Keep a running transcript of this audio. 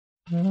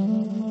If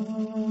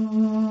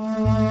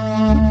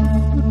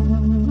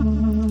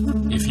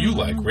you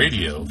like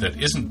radio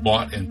that isn't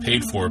bought and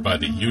paid for by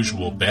the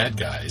usual bad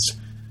guys,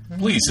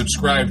 please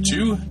subscribe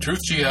to Truth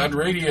Jihad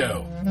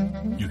Radio.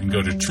 You can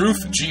go to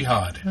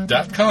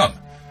truthjihad.com,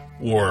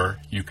 or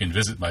you can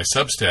visit my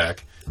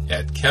Substack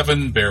at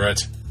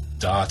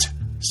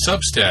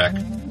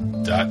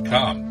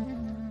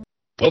kevinbarrett.substack.com.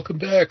 Welcome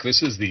back.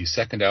 This is the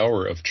second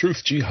hour of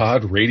Truth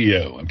Jihad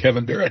Radio. I'm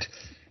Kevin Barrett,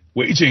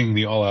 waging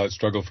the all-out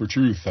struggle for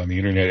truth on the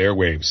internet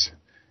airwaves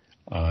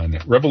on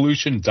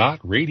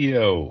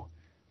revolution.radio,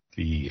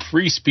 the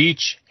free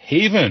speech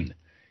haven.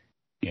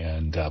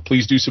 And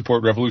please do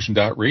support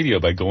revolution.radio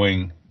by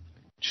going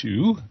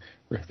to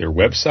their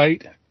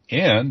website,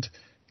 and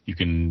you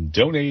can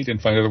donate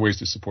and find other ways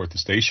to support the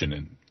station.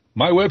 And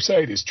my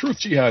website is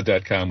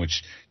truthjihad.com,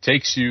 which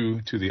takes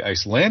you to the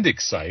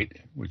Icelandic site,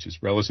 which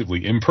is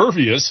relatively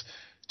impervious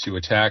to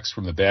attacks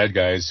from the bad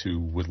guys who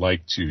would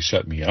like to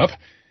shut me up.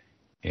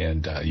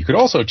 And you could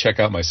also check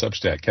out my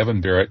Substack,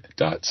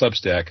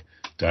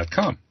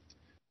 kevinbarrett.substack.com.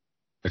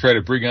 I try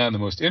to bring on the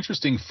most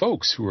interesting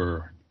folks who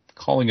are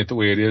calling it the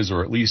way it is,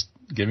 or at least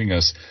giving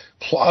us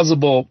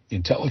plausible,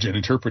 intelligent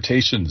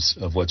interpretations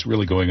of what's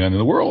really going on in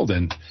the world.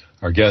 And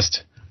our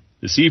guest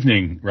this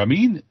evening,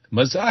 Ramin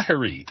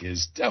Mazaheri,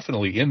 is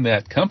definitely in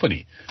that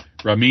company.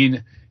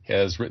 Ramin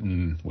has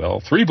written, well,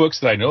 3 books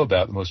that I know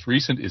about. The most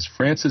recent is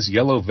France's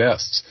Yellow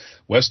Vests,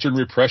 Western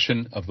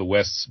Repression of the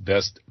West's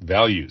Best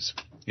Values.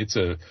 It's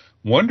a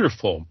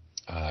wonderful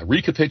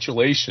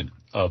recapitulation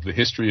of the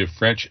history of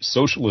French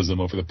socialism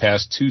over the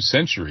past 2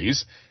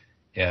 centuries.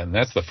 And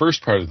that's the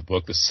first part of the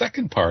book. The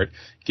second part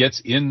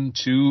gets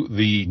into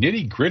the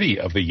nitty-gritty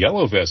of the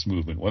Yellow Vest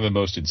movement, one of the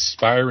most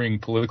inspiring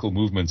political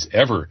movements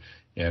ever.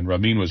 And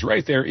Ramin was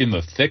right there in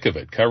the thick of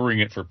it, covering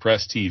it for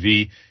Press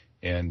TV.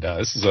 And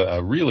this is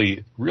a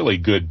really, really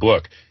good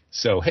book.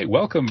 So, hey,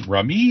 welcome,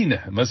 Ramin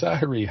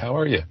Mazaheri. How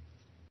are you?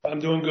 I'm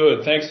doing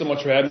good. Thanks so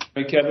much for having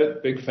me, Kevin.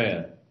 Big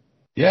fan.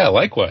 Yeah,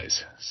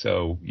 likewise.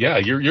 So, yeah,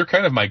 you're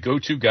kind of my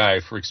go-to guy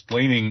for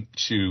explaining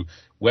to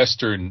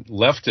Western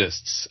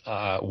leftists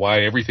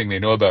why everything they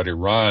know about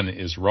Iran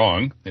is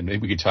wrong, and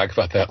maybe we can talk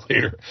about that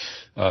later.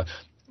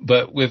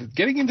 But with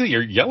getting into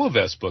your Yellow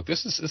Vest book,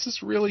 this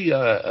is really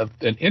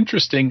an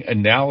interesting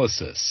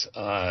analysis,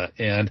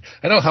 and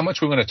I don't know how much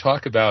we want to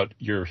talk about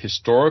your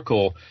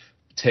historical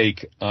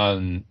take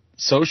on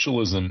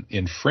socialism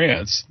in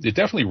France. It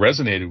definitely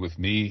resonated with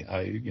me.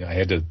 I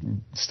had to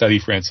study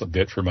France a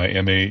bit for my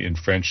MA in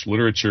French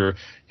literature,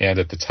 and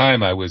at the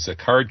time I was a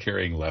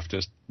card-carrying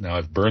leftist. Now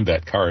I've burned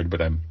that card,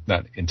 but I'm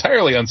not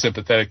entirely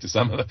unsympathetic to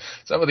some of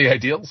the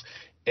ideals.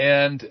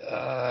 And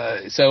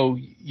so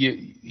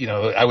you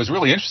know, I was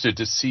really interested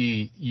to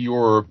see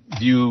your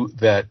view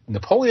that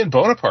Napoleon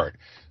Bonaparte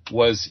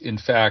was in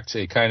fact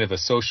a kind of a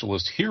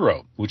socialist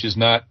hero, which is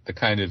not the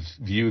kind of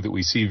view that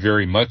we see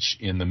very much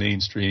in the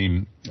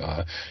mainstream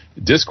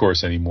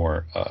discourse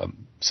anymore.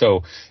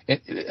 So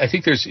I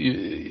think there's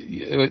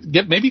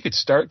maybe you could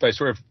start by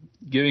sort of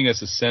giving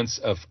us a sense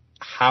of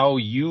how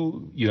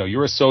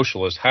you're a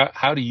socialist.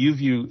 How do you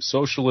view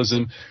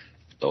socialism?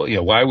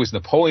 Why was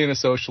Napoleon a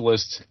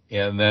socialist?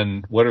 And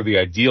then what are the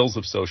ideals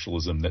of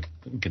socialism that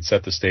can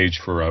set the stage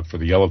for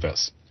the Yellow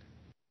Vests?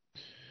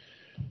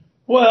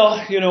 Well,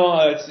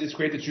 it's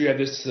great that you have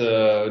this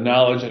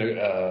knowledge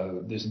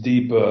and this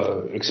deep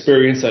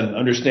experience and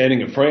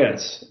understanding of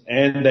France,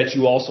 and that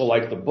you also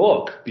like the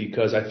book,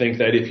 because I think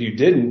that if you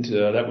didn't,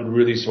 that would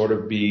really sort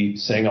of be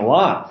saying a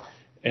lot.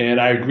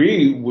 And I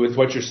agree with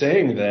what you're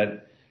saying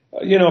that,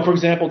 for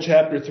example,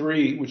 Chapter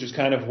 3, which is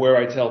kind of where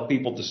I tell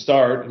people to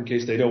start in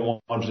case they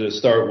don't want to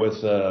start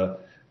with the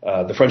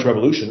French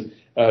Revolution.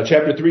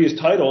 Chapter 3 is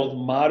titled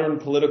Modern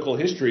Political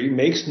History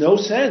Makes No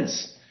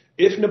Sense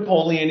if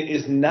Napoleon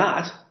is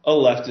not a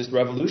leftist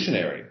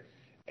revolutionary.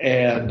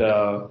 And,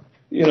 I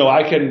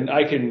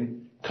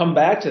can come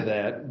back to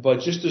that, but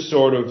just to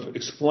sort of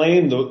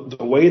explain the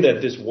way that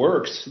this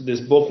book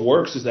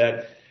works is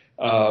that,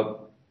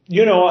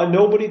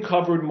 nobody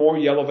covered more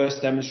Yellow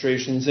Vest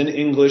demonstrations in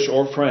English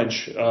or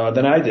French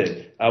than I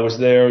did. I was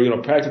there,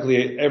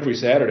 practically every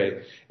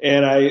Saturday.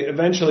 And I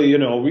eventually,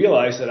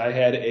 realized that I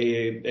had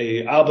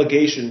a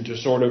obligation to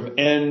sort of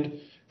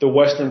end the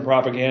Western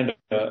propaganda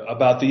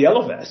about the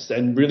Yellow Vests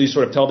and really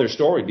sort of tell their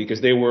story, because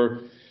they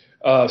were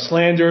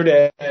slandered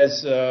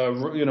as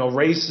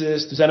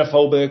racist,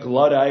 xenophobic,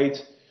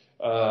 Luddite,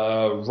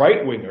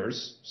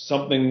 right-wingers,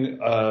 something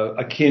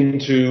akin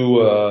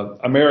to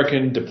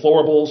American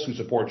deplorables who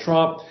support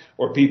Trump,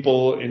 or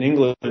people in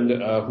England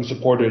who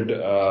supported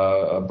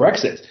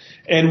Brexit.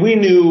 And we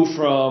knew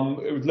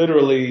from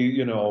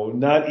literally,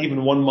 not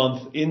even 1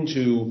 month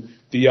into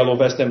the Yellow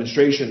Vest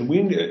demonstration,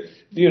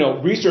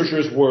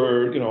 researchers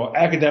were,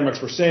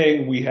 academics were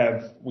saying we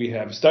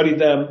have studied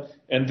them,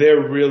 and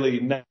they're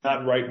really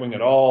not right wing at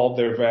all.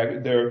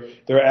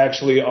 They're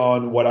actually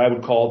on what I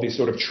would call the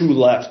sort of true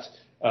left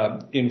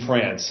in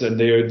France, and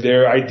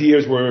their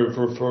ideas were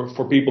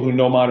for people who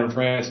know modern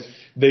France.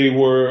 They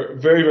were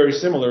very, very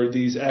similar.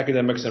 These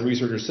academics and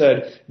researchers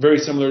said very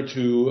similar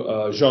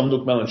to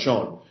Jean-Luc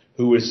Mélenchon,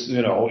 who is,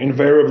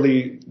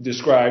 invariably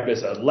described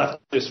as a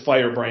leftist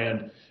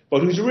firebrand,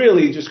 but who's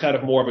really just kind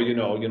of more of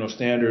a,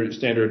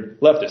 standard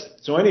leftist.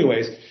 So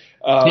anyways.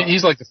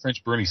 He's like the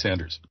French Bernie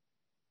Sanders.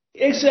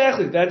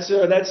 Exactly. That's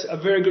a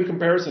very good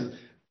comparison.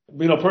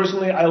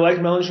 Personally, I like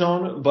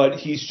Mélenchon, but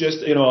he's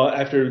just,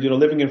 after,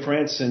 living in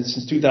France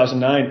since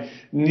 2009,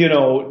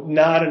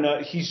 not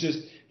enough. He's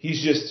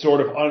just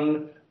sort of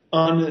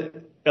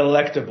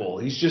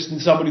unelectable. He's just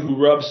somebody who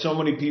rubs so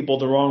many people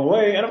the wrong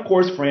way. And of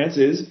course, France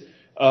is,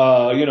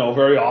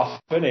 very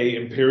often a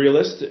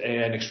imperialist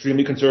and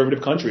extremely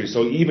conservative country.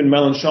 So even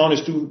Mélenchon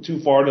is too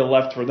far to the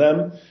left for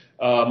them.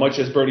 Much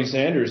as Bernie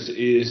Sanders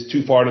is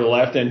too far to the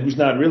left and who's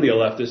not really a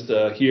leftist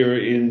here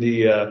in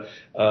the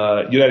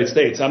United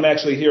States. I'm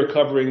actually here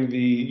covering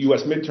the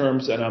U.S.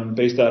 midterms, and I'm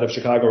based out of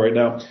Chicago right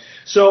now.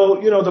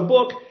 So, the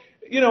book,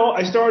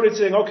 I started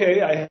saying,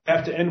 okay, I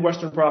have to end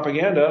Western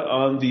propaganda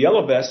on the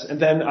yellow vests, and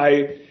then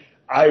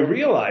I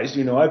realized,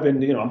 I've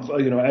been,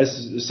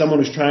 as someone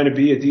who's trying to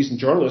be a decent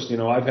journalist,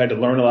 I've had to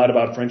learn a lot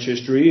about French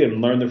history and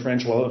learn the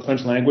French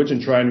language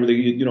and try and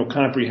really,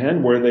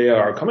 comprehend where they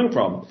are coming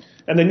from.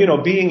 And then,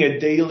 being a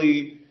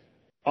daily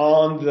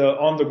on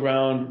the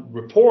ground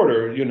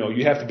reporter,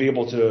 you have to be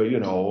able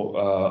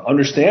to,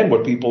 understand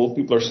what people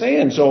are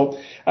saying. So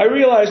I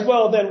realized,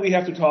 well, then we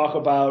have to talk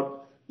about,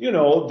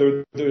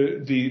 the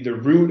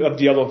root of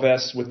the yellow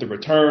vests with the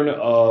return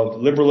of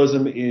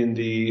liberalism in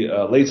the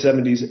late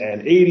 70s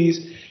and 80s.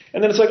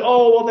 And then it's like,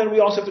 oh, well, then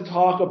we also have to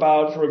talk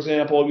about, for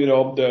example,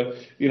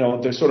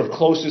 the sort of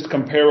closest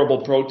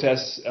comparable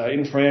protests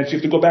in France. You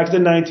have to go back to the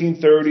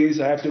 1930s.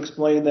 I have to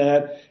explain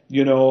that,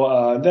 then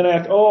I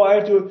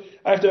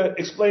have to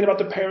explain about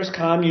the Paris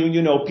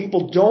Commune.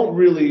 People don't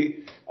really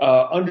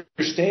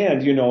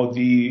understand,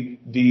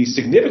 the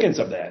significance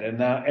of that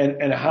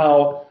and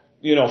how,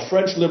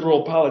 French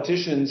liberal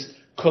politicians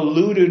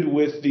colluded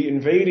with the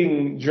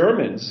invading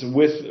Germans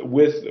with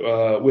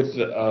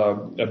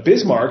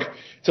Bismarck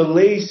to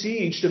lay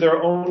siege to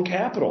their own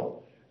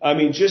capital. I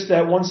mean, just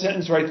that one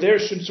sentence right there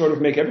should sort of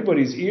make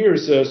everybody's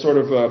ears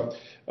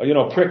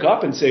prick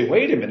up and say,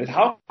 wait a minute,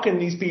 how can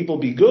these people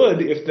be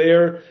good if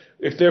they're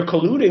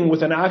colluding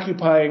with an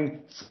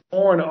occupying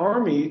foreign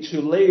army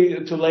to lay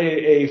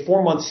a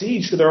 4-month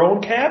siege to their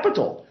own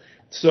capital?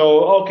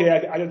 So, okay,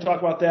 I got to talk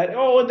about that.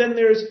 Oh, and then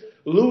there's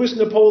Louis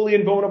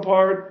Napoleon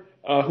Bonaparte,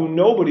 who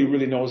nobody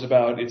really knows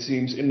about, it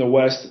seems, in the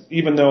West,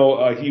 even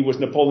though he was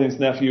Napoleon's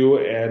nephew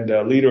and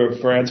leader of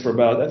France for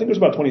about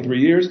 23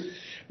 years.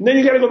 And then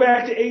you got to go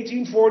back to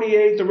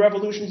 1848, the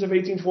revolutions of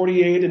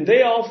 1848, and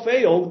they all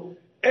failed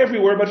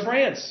everywhere but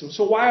France.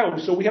 So wow,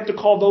 so we have to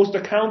call those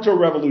the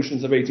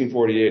counter-revolutions of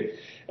 1848.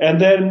 And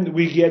then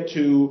we get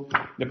to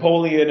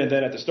Napoleon, and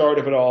then at the start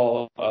of it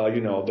all,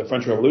 the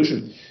French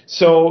Revolution.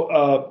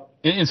 So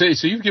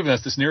so you've given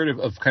us this narrative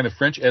of kind of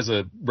French as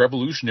a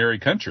revolutionary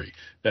country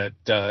that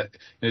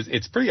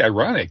it's pretty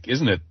ironic,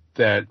 isn't it,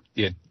 that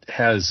it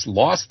has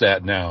lost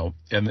that now,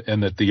 and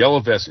that the yellow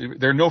vests,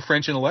 there are no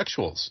French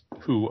intellectuals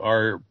who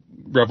are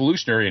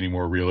revolutionary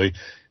anymore, really.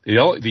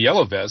 The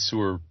yellow vests, who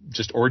are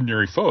just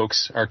ordinary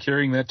folks, are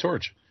carrying that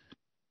torch.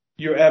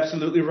 You're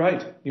absolutely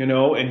right,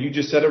 and you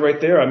just said it right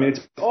there. I mean,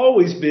 it's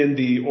always been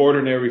the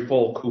ordinary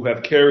folk who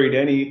have carried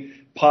any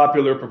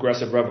popular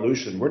progressive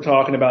revolution. We're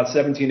talking about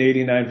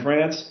 1789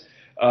 France,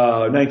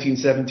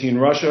 1917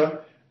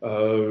 Russia,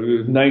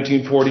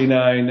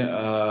 1949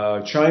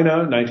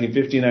 China,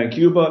 1959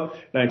 Cuba,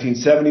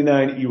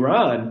 1979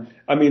 Iran.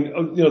 I mean,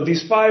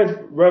 these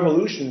 5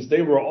 revolutions,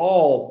 they were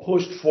all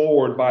pushed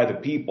forward by the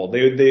people.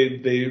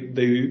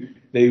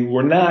 They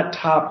were not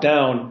top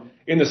down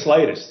in the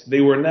slightest.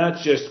 They were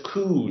not just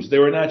coups. They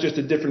were not just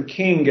a different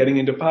king getting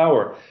into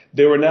power.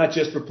 They were not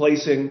just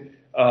replacing,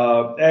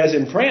 as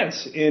in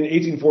France in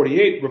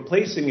 1848,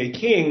 replacing a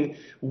king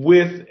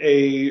with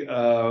a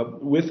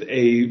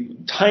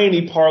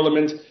tiny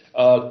parliament,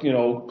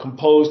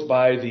 composed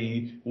by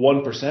the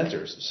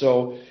 1%ers.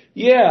 So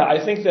yeah, I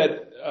think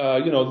that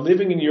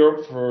living in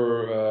Europe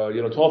for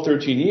 12,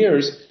 13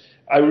 years,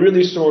 I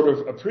really sort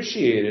of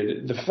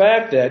appreciated the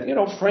fact that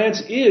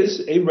France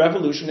is a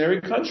revolutionary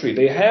country.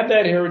 They have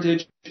that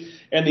heritage,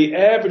 and the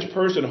average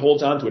person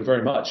holds on to it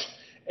very much.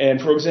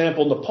 And for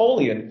example,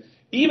 Napoleon,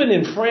 even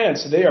in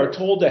France, they are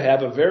told to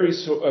have a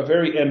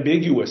very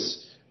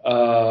ambiguous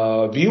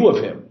view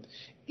of him,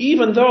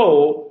 even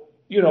though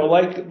and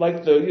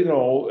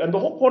the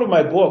whole point of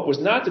my book was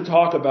not to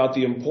talk about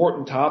the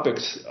important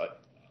topics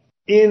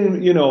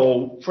in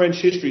French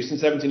history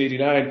since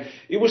 1789.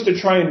 It was to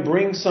try and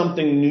bring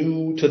something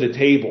new to the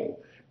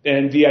table,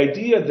 and the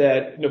idea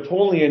that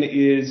Napoleon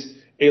is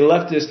a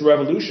leftist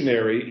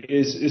revolutionary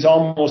is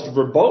almost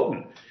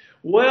verboten.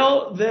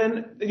 Well,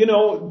 then,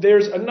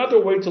 there's another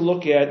way to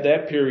look at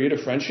that period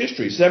of French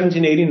history,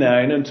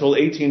 1789 until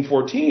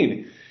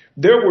 1814.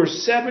 There were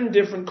 7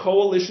 different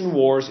coalition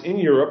wars in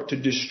Europe to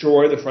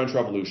destroy the French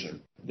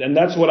Revolution. And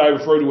that's what I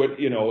refer to it,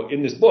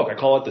 in this book. I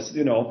call it this,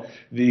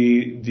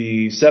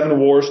 the 7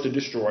 wars to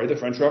destroy the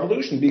French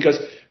Revolution, because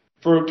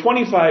for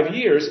 25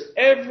 years,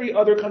 every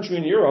other country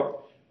in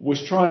Europe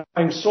was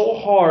trying so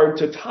hard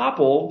to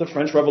topple the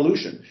French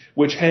Revolution,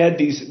 which had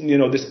this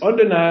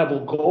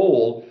undeniable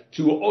goal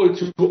to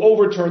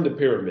overturn the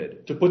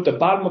pyramid, to put the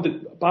bottom of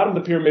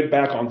the pyramid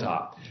back on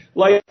top,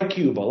 like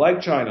Cuba,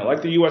 like China,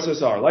 like the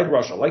USSR, like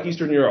Russia, like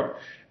Eastern Europe,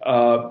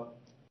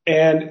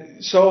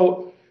 and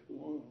so.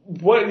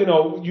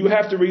 You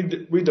have to read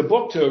the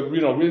book to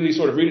really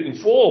sort of read it in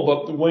full.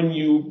 But when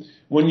you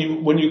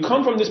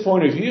come from this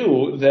point of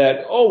view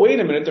that, oh, wait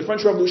a minute, the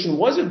French Revolution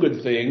was a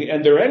good thing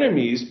and their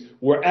enemies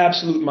were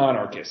absolute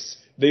monarchists,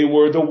 they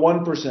were the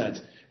 1%,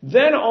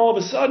 then all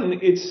of a sudden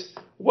it's,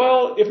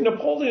 well, if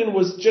Napoleon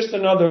was just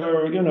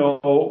another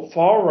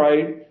far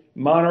right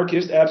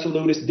monarchist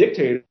absolutist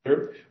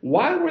dictator,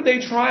 why were they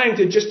trying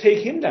to just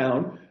take him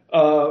down?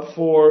 Talking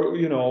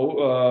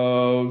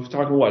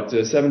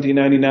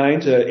 1799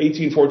 to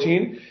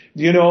 1814,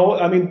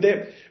 I mean,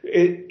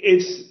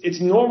 it's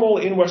normal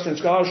in Western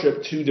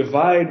scholarship to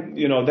divide,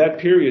 that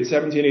period,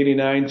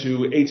 1789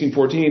 to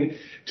 1814,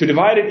 to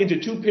divide it into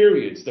two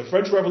periods, the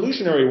French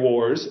Revolutionary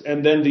Wars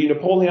and then the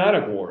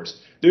Napoleonic Wars.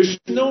 There's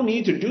no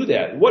need to do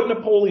that. What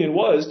Napoleon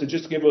was, to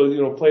just give a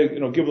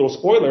little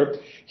spoiler,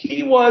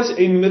 he was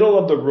a middle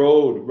of the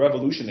road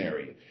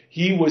revolutionary.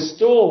 He was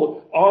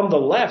still on the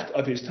left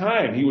of his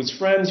time. He was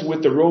friends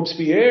with the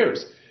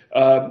Robespierres,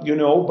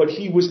 but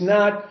he was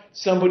not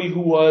somebody who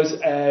was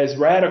as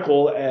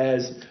radical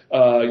as,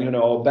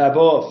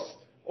 Babeuf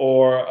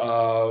or,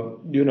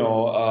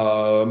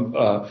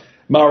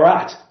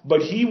 Marat.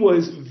 But he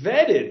was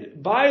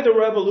vetted by the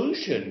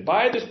revolution,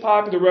 by this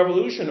popular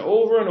revolution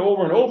over and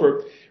over and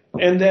over.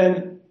 And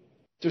then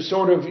to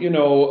sort of,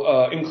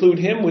 include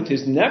him with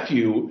his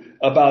nephew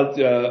about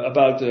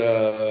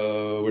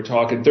we're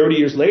talking 30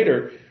 years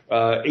later,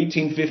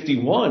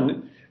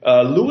 1851,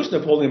 Louis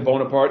Napoleon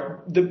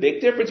Bonaparte. The big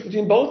difference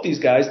between both these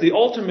guys, the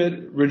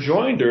ultimate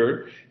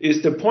rejoinder,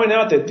 is to point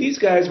out that these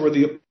guys were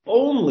the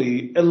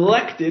only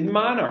elected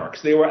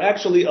monarchs. They were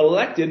actually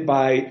elected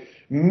by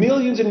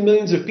millions and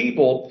millions of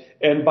people,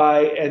 and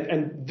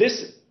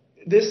this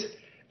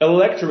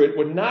electorate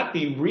would not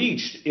be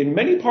reached in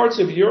many parts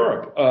of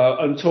Europe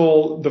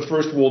until the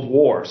First World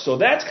War. So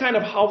that's kind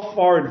of how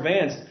far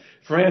advanced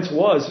France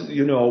was,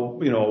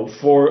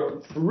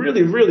 for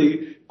really,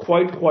 really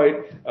quite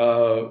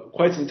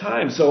some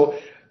time. So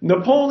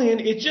Napoleon,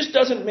 it just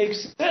doesn't make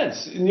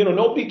sense.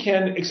 Nobody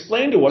can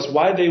explain to us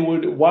why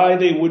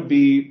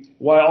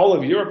all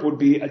of Europe would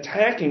be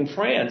attacking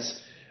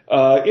France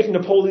if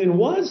Napoleon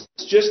was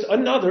just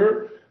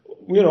another,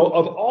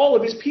 of all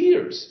of his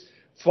peers.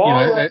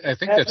 I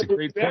think that's a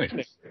great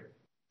point.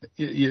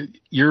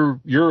 Your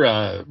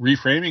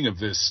reframing of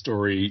this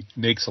story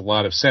makes a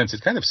lot of sense.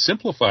 It kind of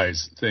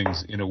simplifies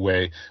things in a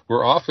way.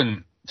 We're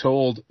often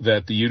told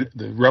that the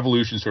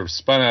revolution sort of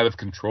spun out of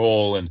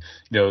control, and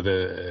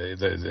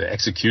the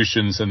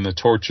executions and the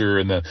torture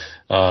and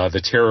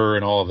the terror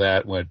and all of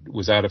that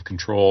was out of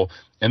control.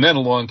 And then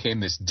along came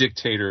this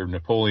dictator,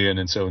 Napoleon,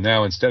 and so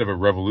now instead of a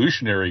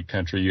revolutionary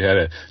country, you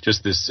had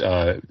just this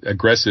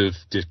aggressive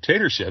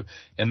dictatorship.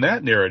 And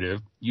that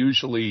narrative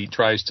usually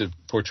tries to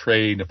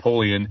portray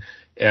Napoleon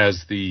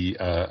as the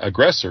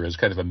aggressor, as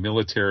kind of a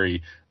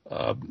military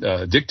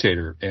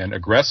dictator and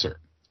aggressor.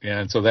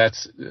 And so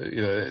that's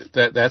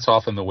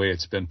often the way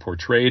it's been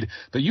portrayed.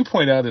 But you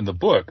point out in the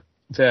book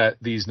that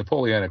these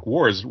Napoleonic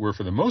Wars were,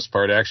 for the most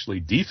part, actually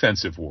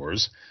defensive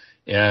wars,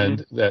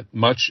 and that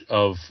much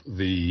of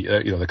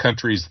the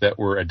countries that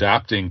were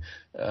adopting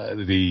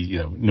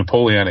the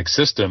Napoleonic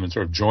system and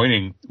sort of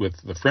joining with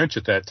the French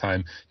at that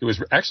time, it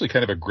was actually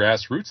kind of a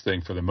grassroots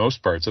thing for the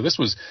most part. So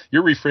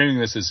you're reframing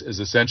this as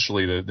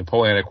essentially the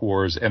Napoleonic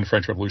Wars and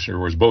French Revolutionary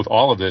Wars,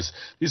 all of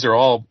these are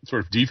all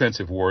sort of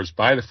defensive wars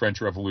by the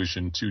French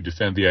Revolution to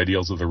defend the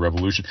ideals of the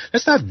revolution.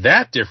 That's not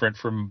that different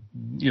from,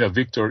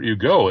 Victor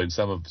Hugo in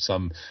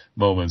some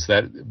moments,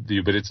 but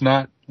it's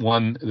not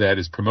one that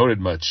is promoted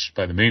much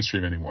by the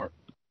mainstream anymore.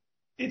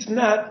 It's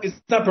not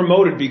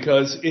promoted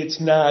because it's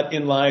not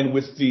in line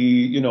with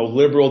the,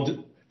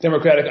 liberal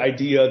democratic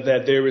idea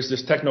that there is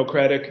this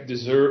technocratic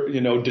deserved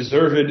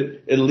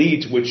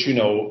elite, which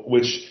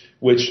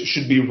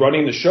should be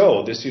running the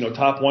show, this,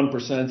 top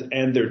 1%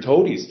 and their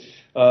toadies.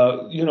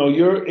 For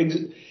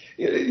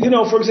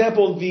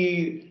example,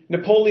 the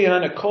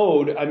Napoleonic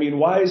Code, I mean,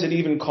 why is it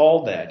even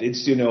called that?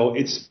 It's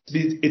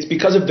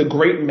because of the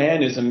great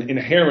manism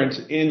inherent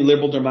in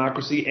liberal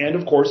democracy and,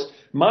 of course,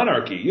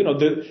 monarchy.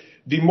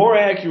 The more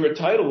accurate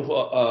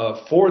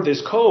title for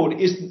this code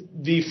is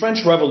the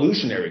French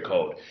Revolutionary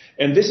Code.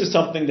 And this is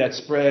something that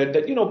spread,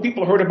 that,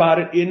 people heard about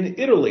it in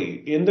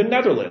Italy, in the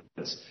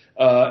Netherlands.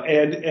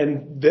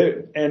 And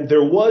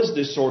there was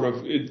this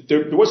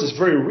there was this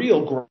very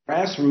real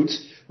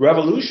grassroots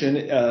revolution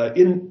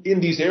in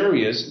these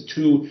areas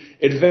to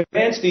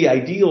advance the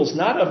ideals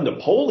not of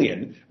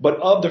Napoleon but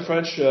of the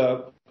French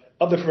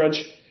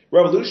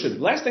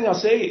Revolution. Last thing I'll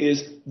say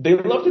is they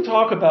love to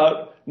talk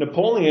about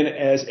Napoleon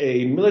as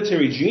a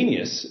military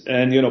genius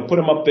and put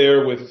him up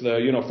there with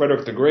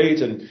Frederick the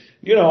Great, and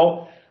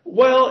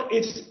well,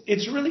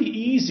 it's really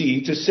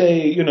easy to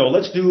say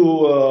let's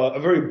do a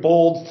very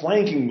bold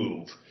flanking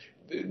move.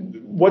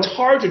 what's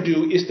hard to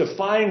do is to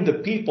find the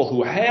people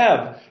who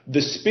have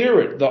the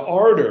spirit, the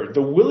ardor,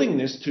 the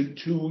willingness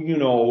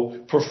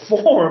to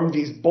perform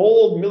these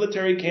bold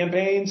military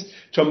campaigns,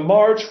 to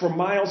march for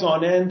miles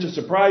on end, to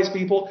surprise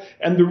people.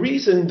 And the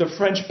reason the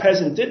French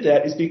peasant did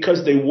that is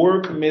because they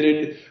were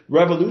committed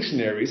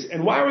revolutionaries.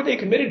 And why were they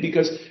committed?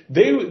 Because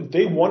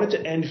they wanted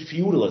to end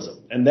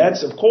feudalism. And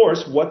that's, of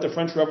course, what the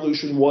French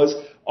Revolution was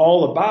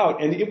all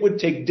about. And it would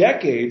take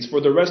decades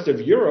for the rest of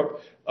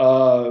Europe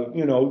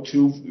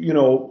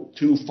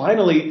to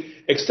finally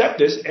accept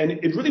this. And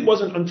it really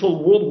wasn't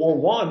until World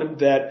War I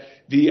that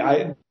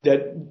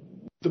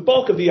the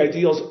bulk of the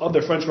ideals of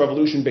the French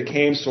Revolution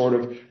became sort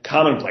of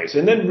commonplace.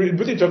 And then it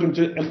really took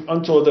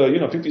until the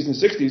 50s and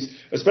 60s,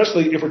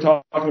 especially if we're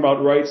talking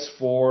about rights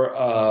for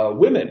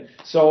women.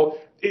 So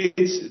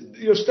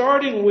it's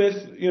starting with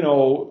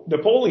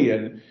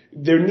Napoleon.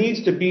 There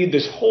needs to be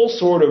this whole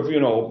sort of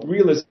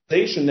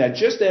realization that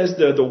just as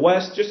the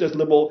West, just as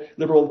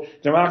liberal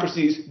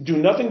democracies do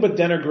nothing but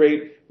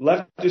denigrate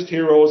leftist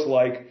heroes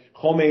like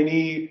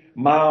Khomeini,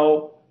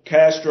 Mao,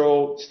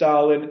 Castro,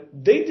 Stalin,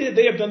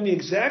 they have done the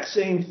exact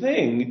same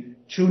thing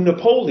to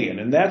Napoleon.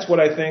 And that's what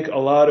I think a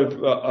lot of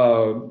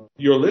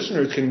your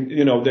listeners can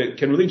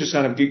really just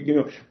kind of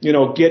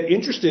get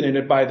interested in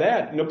it by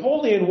that.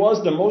 Napoleon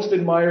was the most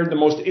admired, the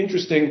most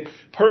interesting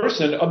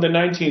person of the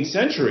 19th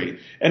century.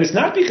 And it's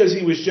not because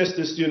he was just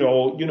this,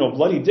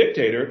 bloody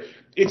dictator.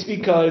 It's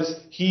because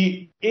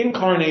he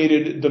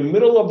incarnated the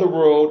middle of the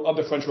road of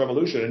the French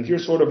Revolution. And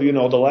here's sort of, the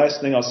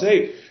last thing I'll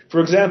say. For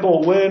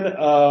example, when,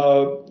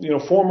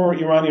 former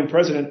Iranian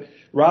president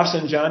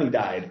Rafsanjani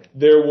died,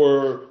 there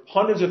were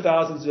hundreds of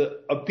thousands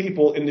of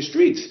people in the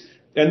streets.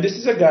 And this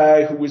is a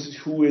guy who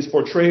is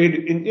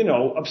portrayed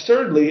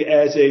absurdly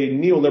as a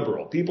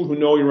neoliberal. People who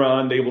know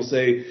Iran, they will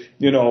say,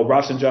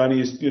 Rafsanjani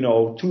is,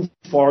 too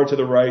far to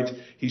the right.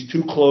 He's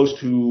too close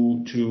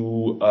to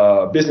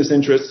business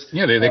interests.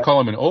 Yeah, they call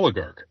him an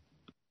oligarch.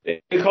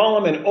 They call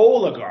him an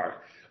oligarch.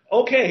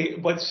 Okay,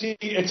 but see,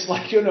 it's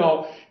like,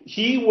 or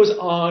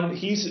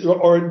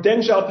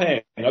Deng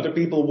Xiaoping. Other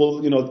people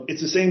will,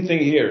 it's the same thing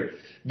here.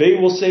 They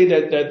will say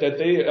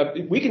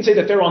that we can say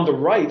that they're on the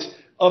right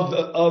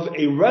of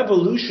a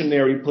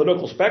revolutionary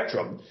political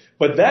spectrum,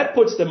 but that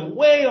puts them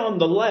way on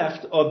the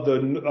left of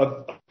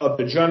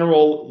the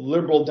general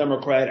liberal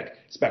democratic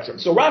spectrum.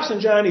 So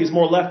Rafsanjani is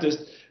more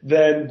leftist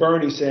than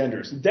Bernie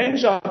Sanders. Deng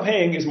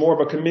Xiaoping is more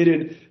of a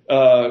committed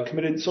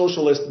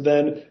socialist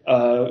than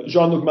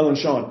Jean-Luc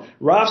Mélenchon.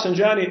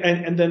 Rafsanjani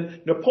and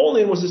then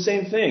Napoleon was the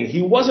same thing.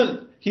 He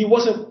wasn't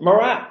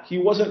Marat, he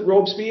wasn't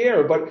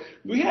Robespierre, but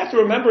we have to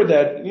remember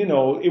that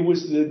it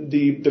was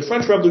the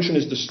French Revolution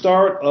is the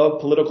start of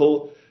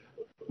political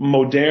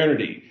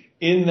modernity.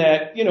 In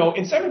that in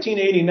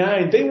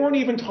 1789 they weren't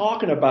even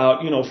talking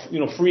about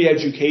free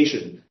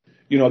education.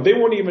 They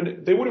weren't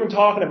even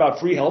talking about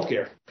free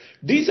healthcare.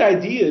 These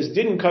ideas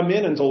didn't come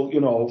in until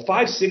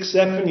 5, 6,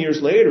 7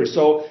 years later.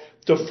 So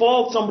to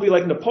fault somebody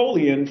like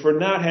Napoleon for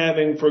not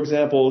having, for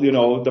example,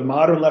 the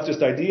modern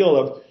leftist ideal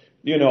of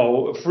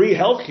free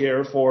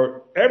healthcare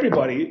for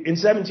everybody in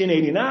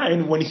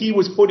 1789 when he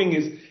was putting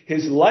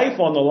his life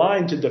on the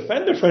line to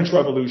defend the French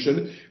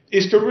Revolution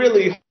is to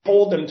really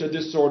hold them to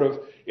this sort of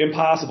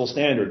impossible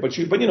standard. But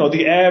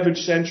the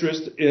average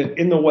centrist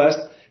in the West,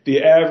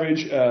 the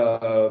average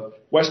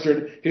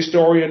Western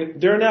historian,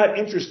 they're not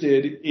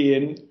interested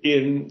in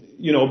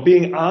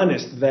being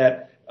honest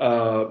that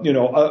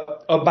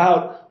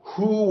about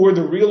who were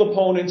the real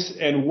opponents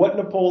and what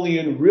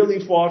Napoleon really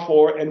fought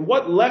for and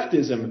what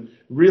leftism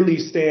really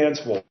stands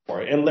for.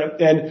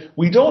 And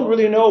we don't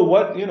really know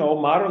what,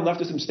 modern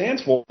leftism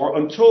stands for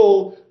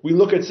until we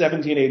look at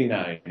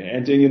 1789.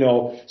 And,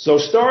 so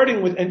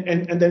starting with,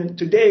 and then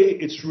today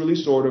it's really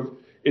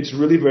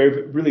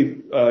very,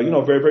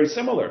 very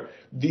similar.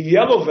 The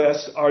Yellow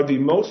Vests are the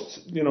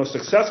most,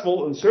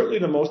 successful and certainly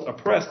the most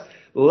oppressed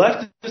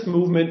leftist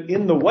movement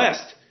in the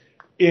West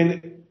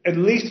in at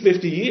least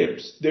 50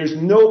 years. There's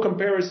no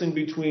comparison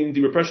between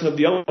the repression of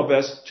the Yellow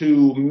Vests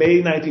to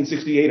May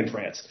 1968 in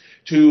France,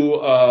 to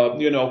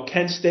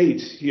Kent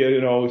State,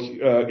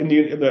 in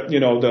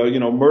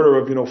the murder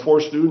of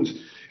 4 students.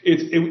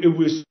 It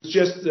was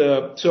just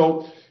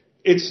so.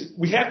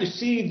 We have to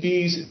see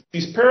these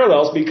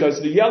parallels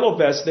because the Yellow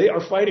Vests, they are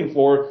fighting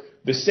for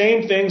the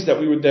same things that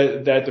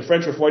that the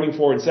French were fighting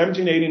for in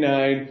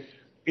 1789,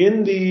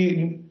 in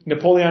the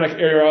Napoleonic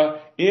era,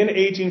 in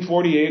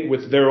 1848,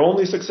 with their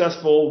only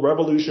successful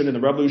revolution in the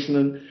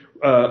revolutions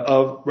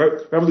of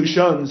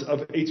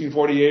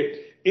 1848,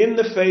 in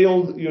the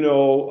failed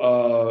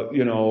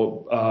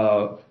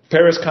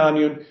Paris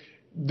Commune.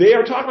 They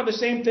are talking about the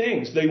same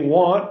things. They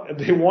want a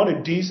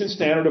decent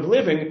standard of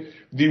living.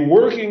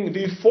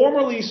 The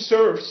formerly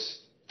serfs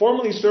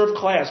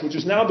class, which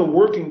is now the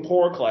working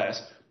poor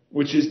class,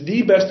 which is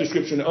the best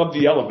description of the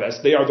Yellow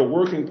Vests. They are the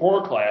working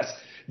poor class.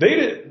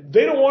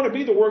 They don't want to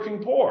be the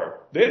working poor.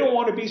 They don't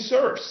want to be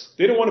serfs.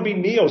 They don't want to be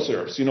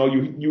neo-serfs.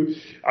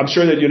 I'm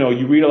sure that,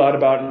 you read a lot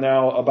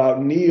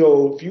about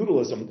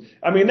neo-feudalism.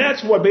 I mean,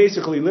 that's what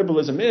basically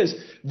liberalism is.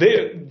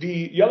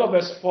 The Yellow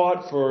Vests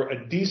fought for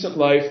a decent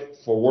life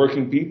for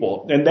working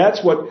people. And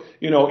that's what,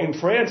 in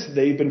France,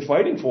 they've been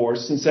fighting for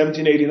since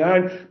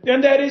 1789.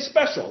 And that is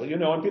special,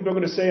 and people are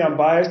going to say I'm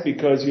biased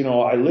because,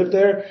 I live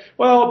there.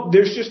 Well,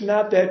 there's just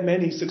not that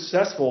many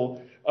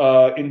successful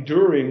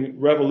enduring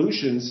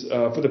revolutions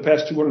for the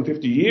past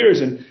 250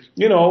 years, and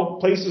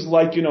places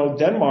like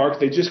Denmark,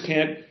 they just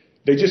can't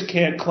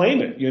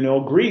claim it.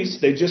 Greece,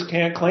 they just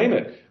can't claim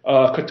it.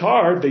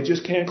 Qatar, they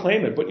just can't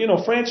claim it. But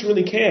France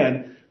really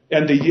can,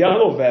 and the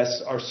Yellow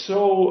Vests are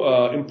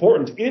so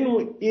important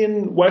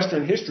in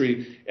Western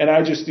history. And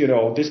I just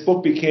this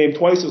book became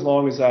twice as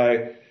long as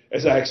I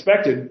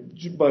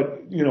expected.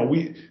 But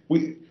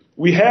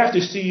we have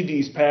to see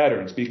these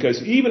patterns,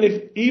 because even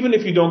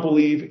if you don't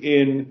believe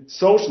in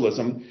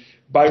socialism,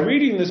 by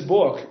reading this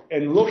book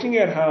and looking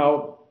at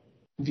how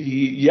the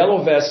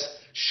Yellow Vests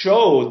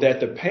show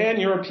that the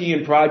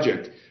Pan-European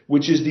project,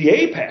 which is the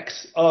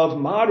apex of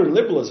modern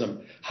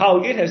liberalism,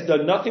 how it has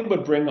done nothing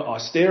but bring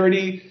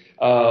austerity,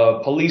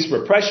 police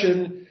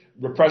repression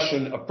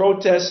of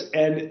protests,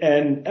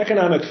 and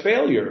economic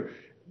failure.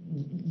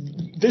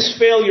 This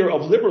failure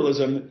of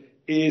liberalism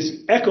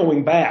is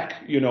echoing back,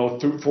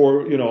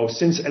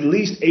 since at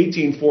least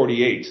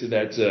 1848.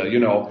 That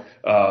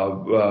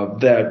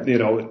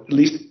at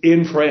least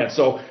in France.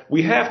 So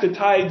we have to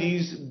tie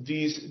these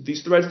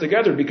threads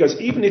together, because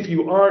even if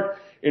you aren't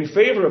in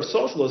favor of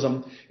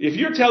socialism, if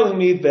you're telling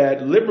me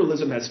that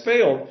liberalism has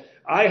failed,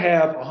 I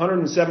have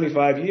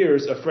 175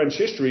 years of French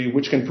history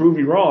which can prove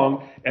you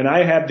wrong, and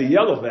I have the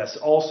Yellow Vests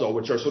also,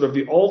 which are sort of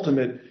the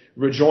ultimate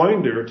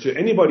rejoinder to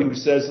anybody who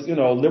says,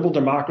 liberal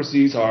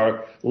democracies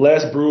are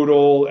less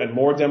brutal and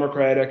more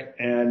democratic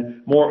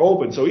and more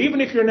open. So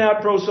even if you're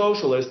not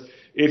pro-socialist,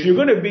 if you're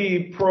going to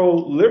be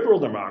pro-liberal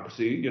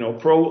democracy,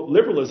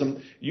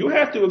 pro-liberalism, you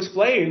have to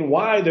explain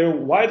why there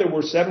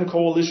were 7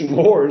 coalition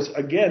wars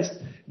against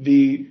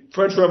the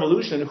French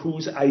Revolution,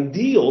 whose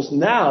ideals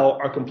now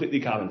are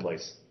completely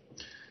commonplace.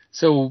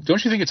 So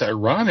don't you think it's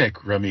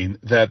ironic, Ramin,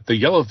 that the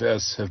Yellow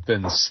Vests have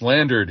been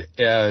slandered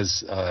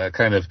as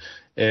kind of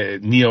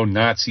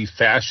neo-Nazi,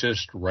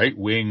 fascist,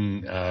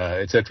 right-wing,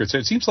 et cetera, et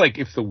cetera? It seems like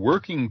if the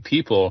working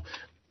people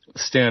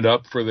stand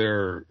up for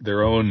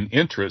their own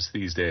interests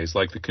these days,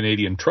 like the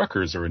Canadian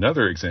truckers are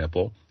another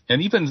example,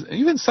 and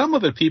even some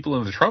of the people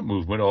in the Trump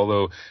movement,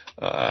 although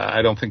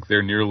I don't think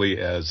they're nearly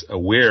as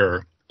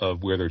aware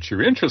of where their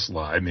true interests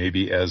lie,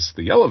 maybe as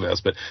the Yellow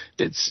Vests. But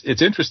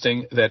it's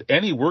interesting that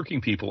any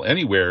working people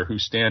anywhere who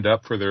stand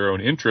up for their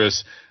own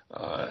interests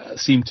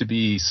seem to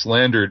be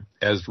slandered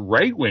as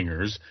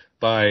right-wingers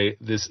by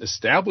this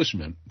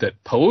establishment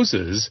that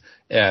poses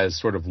as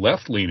sort of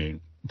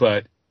left-leaning.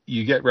 But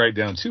you get right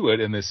down to it,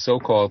 and this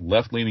so-called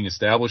left-leaning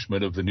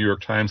establishment of the New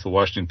York Times, the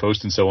Washington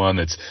Post, and so on,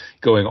 that's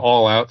going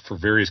all out for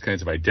various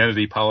kinds of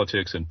identity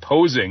politics and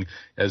posing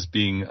as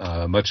being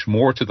much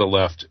more to the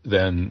left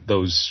than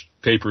those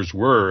papers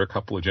were a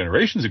couple of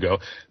generations ago.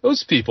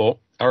 Those people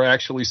are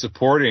actually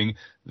supporting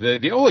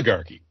the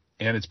oligarchy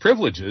and its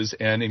privileges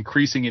and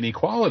increasing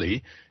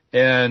inequality.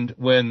 And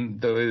when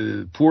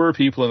the poorer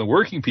people and the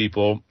working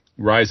people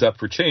rise up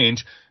for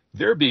change,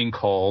 they're being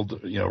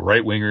called,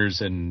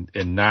 right-wingers and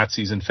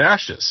Nazis and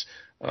fascists.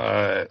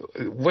 How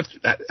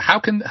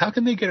can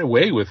they get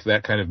away with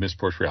that kind of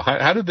misportrayal?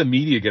 How did the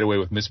media get away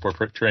with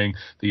misportraying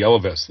the Yellow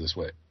Vests this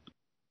way?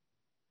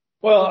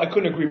 Well, I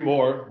couldn't agree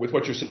more with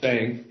what you're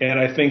saying. And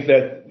I think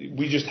that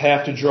we just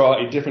have to draw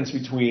a difference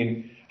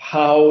between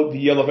how the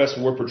Yellow Vests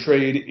were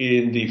portrayed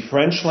in the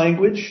French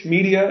language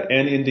media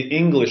and in the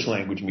English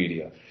language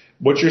media.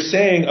 What you're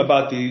saying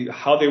about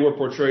how they were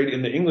portrayed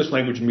in the English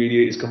language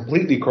media is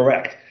completely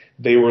correct.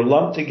 They were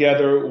lumped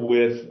together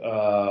with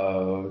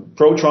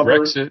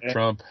pro-Trumpers. Brexit,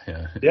 Trump,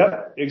 yeah.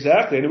 Yeah,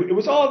 exactly. And it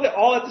was all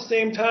at the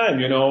same time,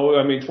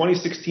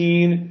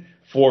 2016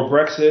 for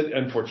Brexit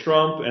and for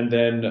Trump, and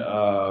then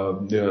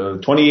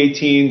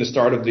 2018, the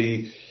start of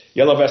the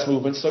Yellow Vest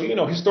movement. So,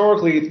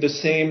 historically, the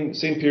same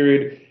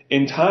period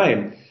in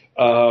time.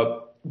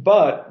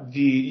 But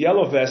the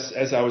Yellow Vests,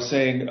 as I was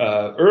saying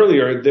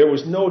earlier, there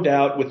was no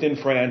doubt within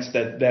France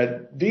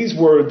that these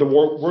were the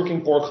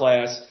working poor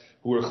class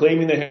who were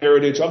claiming the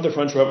heritage of the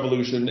French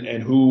Revolution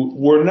and who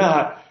were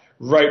not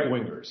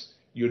right-wingers.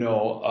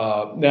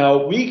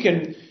 Now we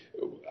can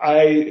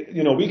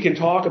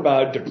talk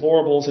about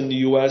deplorables in the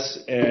U.S.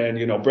 and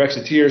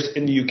Brexiteers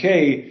in the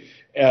UK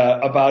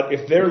about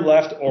if they're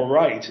left or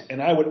right,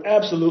 and I would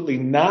absolutely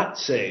not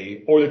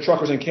say, or the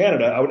truckers in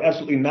Canada, I would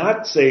absolutely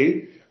not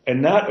say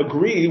and not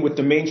agree with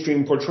the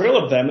mainstream portrayal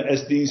of them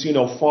as these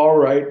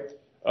far-right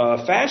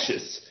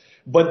fascists.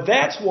 But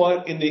that's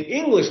what in the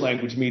English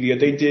language media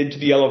they did to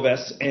the Yellow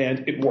Vests,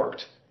 and it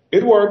worked.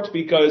 It worked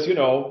because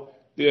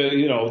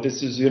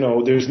this is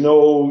there's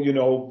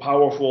no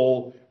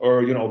powerful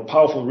or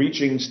powerful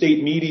reaching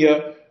state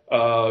media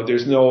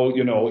There's no,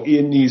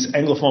 in these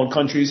Anglophone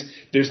countries,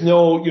 there's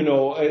no,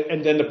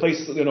 and then the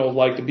place,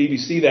 like the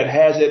BBC that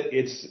has it,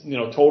 it's,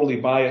 totally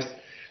biased.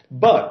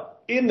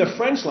 But in the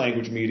French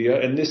language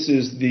media, and this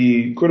is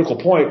the critical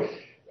point,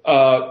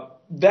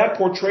 that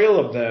portrayal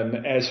of them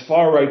as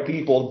far-right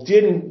people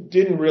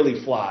didn't really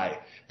fly.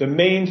 The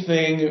main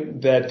thing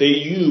that they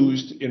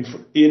used in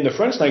the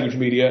French language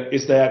media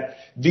is that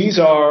these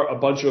are a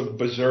bunch of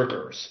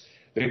berserkers.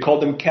 They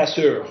called them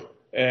casseurs.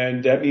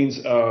 And that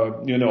means,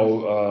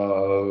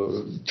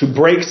 to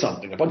break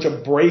something, a bunch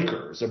of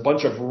breakers, a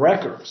bunch of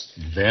wreckers.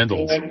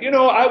 Vandals. And,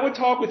 I would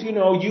talk with,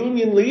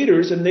 union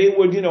leaders, and they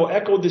would,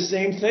 echo the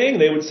same thing.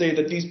 They would say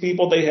that these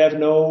people, they have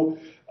no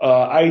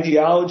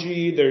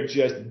ideology, they're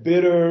just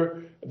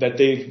bitter, that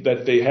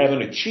they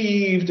haven't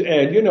achieved,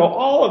 and,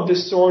 all of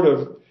this sort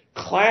of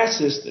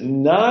classist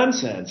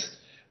nonsense.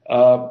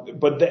 It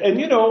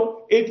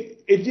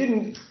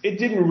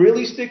didn't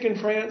really stick in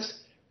France.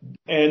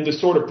 And the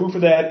sort of proof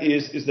of that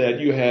is that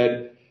you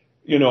had,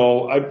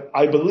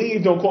 I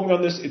believe, don't quote me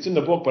on this, it's in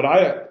the book, but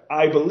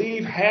I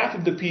believe half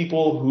of the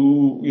people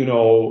who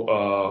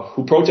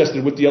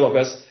protested with the Yellow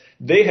Vests,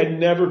 they had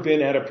never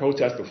been at a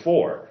protest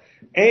before.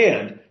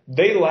 And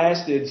they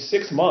lasted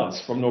 6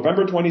 months from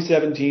November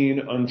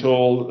 2017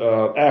 until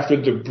after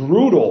the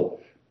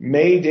brutal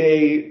May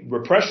Day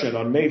repression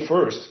on May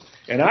 1st.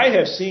 And I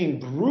have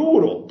seen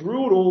brutal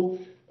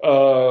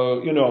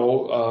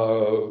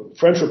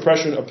French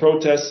repression of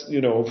protests,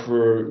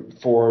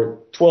 for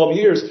 12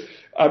 years.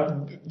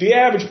 The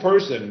average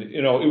person,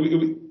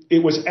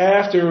 it was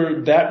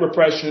after that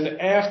repression,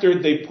 after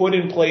they put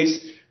in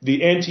place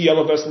the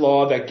anti-yellow vest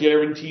law that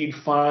guaranteed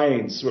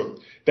fines,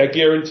 that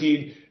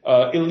guaranteed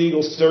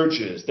illegal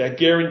searches, that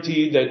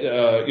guaranteed that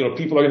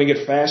people are going to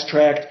get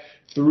fast-tracked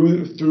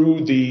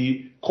through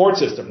the court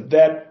system.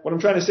 That what I'm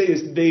trying to say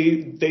is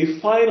they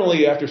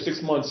finally, after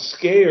 6 months,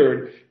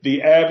 scared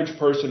the average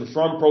person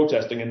from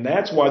protesting, and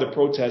that's why the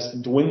protests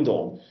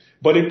dwindled.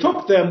 But it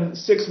took them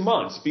 6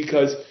 months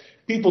because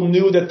people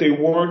knew that they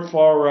weren't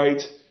far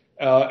right,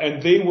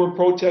 and they were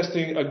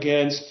protesting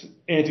against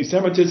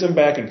anti-Semitism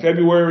back in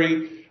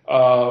February.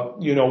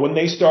 When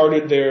they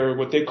started their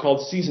what they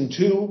called season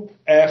 2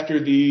 after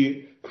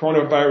the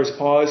coronavirus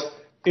pause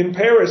in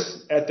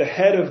Paris, at the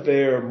head of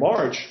their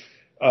march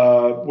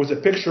was a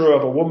picture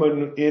of a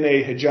woman in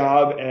a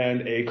hijab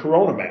and a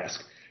corona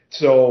mask.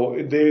 So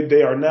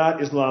they are not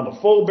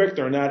Islamophobic.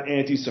 They're not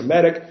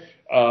anti-Semitic.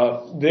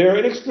 They're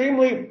an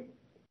extremely,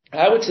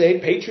 I would say,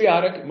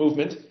 patriotic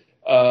movement.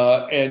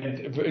 And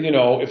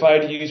if I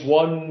had to use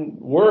one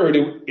word,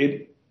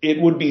 it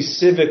would be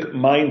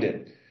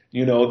civic-minded.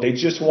 They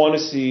just want to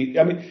see.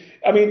 I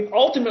mean,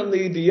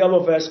 ultimately, the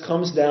Yellow Vest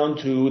comes down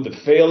to the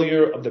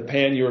failure of the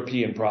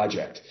Pan-European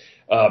project.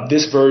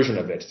 This version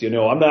of it.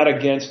 I'm not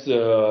against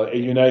a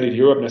united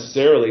Europe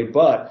necessarily,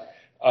 but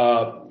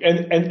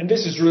and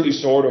this is really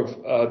sort of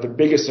the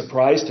biggest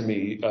surprise to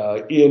me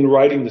in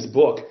writing this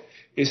book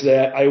is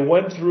that I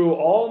went through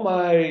all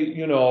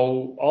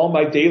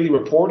my daily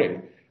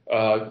reporting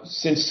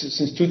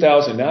since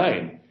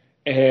 2009,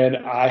 and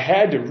I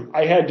had to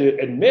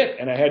admit,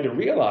 and I had to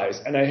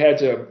realize, and I had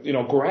to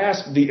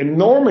grasp the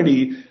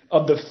enormity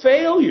of the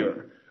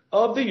failure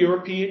of the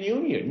European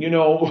Union.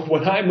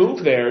 When I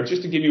moved there,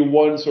 just to give you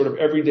one sort of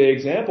everyday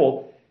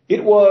example,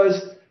 it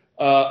was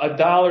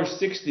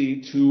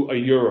 $1.60 to a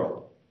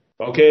euro.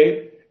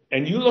 Okay?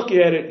 And you look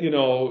at it,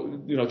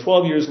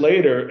 12 years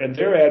later, and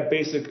they're at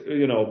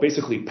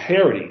basically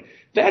parity.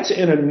 That's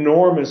an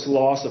enormous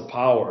loss of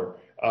power,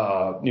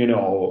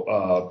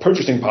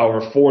 purchasing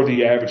power for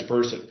the average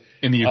person.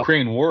 And the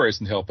Ukraine war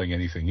isn't helping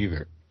anything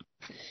either.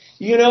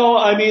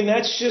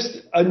 That's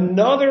just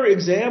another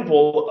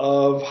example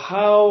of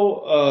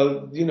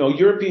how,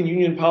 European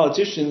Union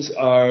politicians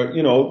are,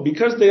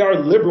 because they are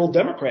liberal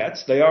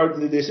Democrats,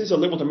 this is a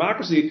liberal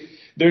democracy,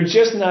 they're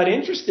just not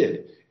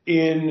interested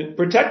in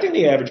protecting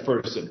the average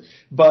person.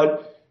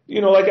 But,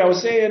 like I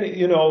was saying,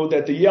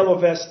 that the Yellow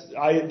Vest,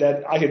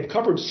 that I had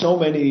covered so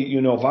many,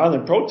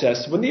 violent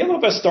protests. When the Yellow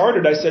Vest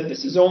started, I said,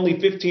 this is only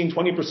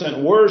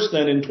 15-20% worse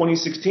than in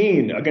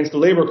 2016 against the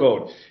labor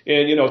code.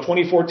 In,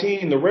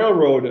 2014, the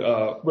railroad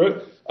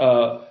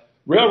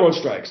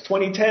strikes.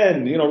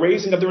 2010,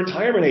 raising of the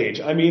retirement age.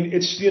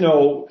 It's,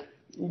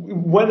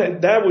 when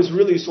that was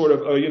really sort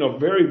of a,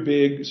 very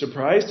big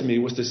surprise to me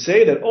was to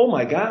say that, oh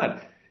my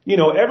God,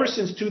 ever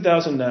since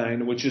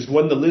 2009, which is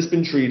when the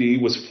Lisbon Treaty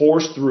was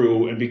forced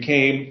through and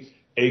became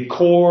a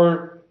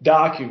core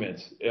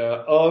document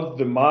of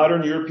the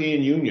modern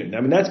European Union.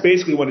 That's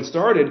basically when it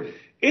started.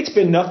 It's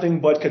been nothing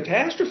but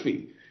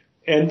catastrophe.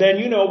 And then,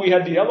 we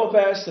had the Yellow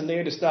Vests, and they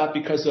had to stop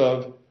because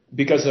of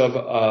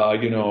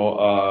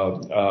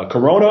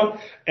Corona.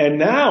 And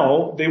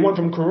now they went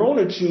from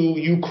Corona to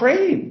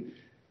Ukraine.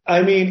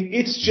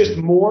 It's just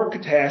more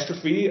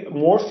catastrophe,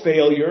 more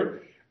failure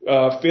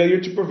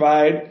to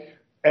provide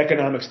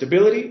economic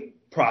stability,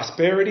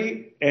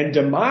 prosperity, and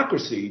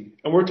democracy.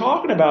 And we're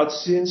talking about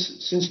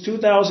since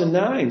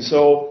 2009.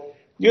 So,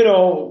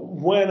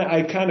 when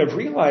I kind of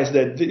realized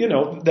that,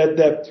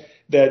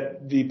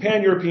 that the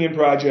Pan-European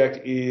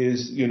project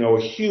is, a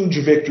huge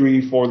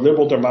victory for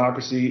liberal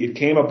democracy. It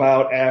came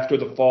about after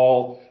the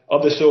fall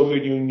of the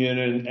Soviet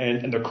Union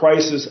and the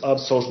crisis of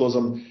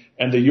socialism.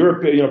 And the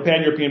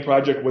Pan-European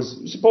project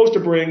was supposed to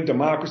bring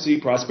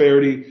democracy,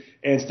 prosperity,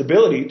 and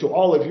stability to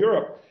all of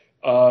Europe.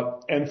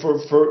 And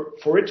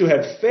for it to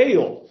have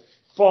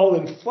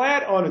fallen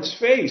flat on its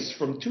face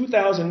from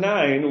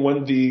 2009,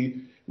 when the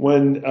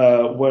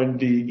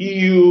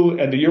EU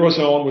and the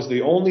Eurozone was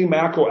the only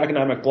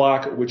macroeconomic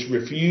bloc which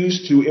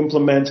refused to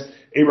implement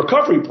a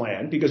recovery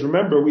plan, because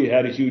remember, we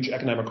had a huge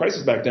economic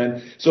crisis back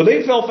then. So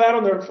they fell flat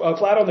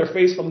on their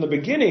face from the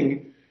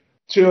beginning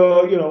to,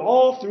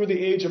 all through the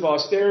age of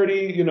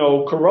austerity,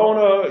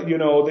 Corona,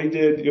 they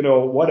did,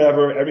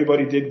 whatever.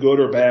 Everybody did good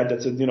or bad.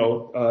 That's a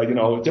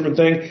different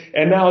thing.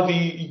 And now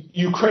the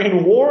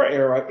Ukraine war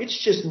era, it's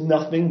just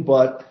nothing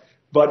but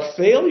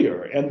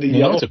failure. And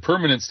it's a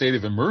permanent state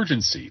of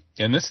emergency.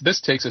 And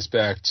this takes us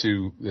back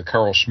to the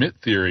Carl Schmitt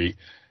theory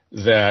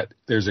that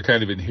there's a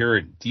kind of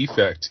inherent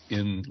defect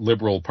in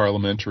liberal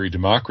parliamentary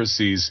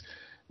democracies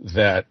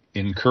that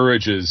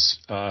encourages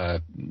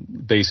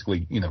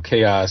basically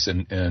chaos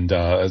and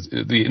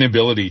the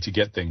inability to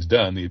get things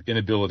done, the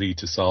inability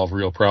to solve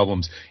real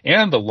problems,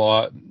 and the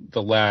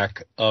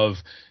lack of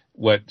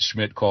what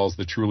Schmitt calls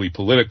the truly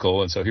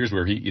political. And so here's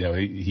where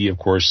he of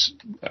course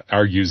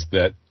argues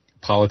that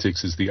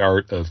politics is the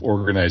art of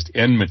organized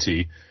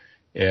enmity.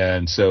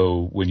 And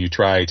so when you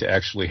try to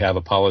actually have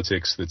a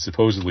politics that's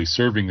supposedly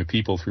serving the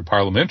people through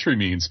parliamentary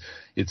means,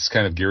 it's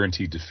kind of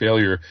guaranteed to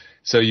failure.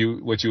 So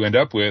what you end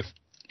up with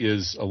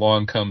is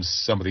along comes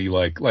somebody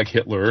like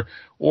Hitler,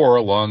 or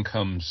along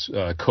comes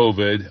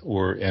COVID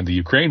and the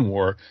Ukraine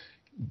war,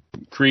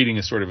 creating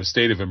a sort of a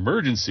state of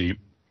emergency,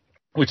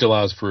 which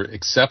allows for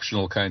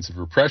exceptional kinds of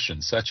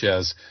repression, such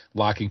as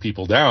locking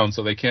people down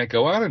so they can't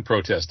go out and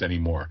protest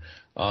anymore.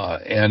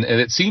 And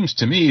it seems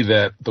to me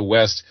that the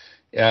West,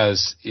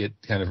 as it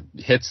kind of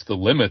hits the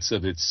limits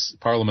of its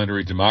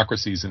parliamentary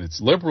democracies and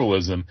its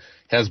liberalism,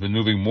 has been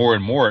moving more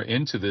and more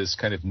into this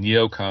kind of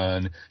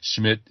neocon,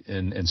 Schmitt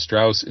and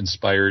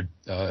Strauss-inspired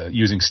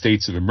using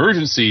states of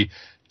emergency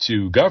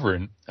to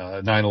govern.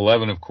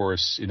 9/11, of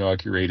course,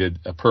 inaugurated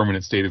a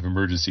permanent state of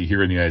emergency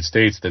here in the United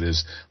States that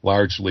has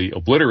largely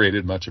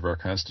obliterated much of our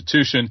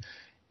Constitution.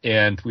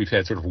 And we've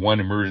had sort of one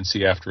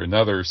emergency after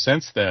another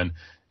since then.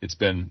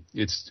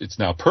 It's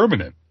now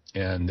permanent.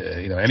 And,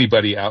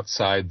 anybody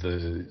outside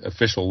the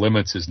official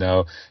limits is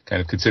now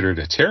kind of considered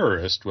a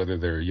terrorist, whether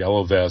they're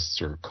yellow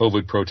vests or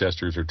COVID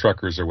protesters or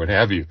truckers or what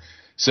have you.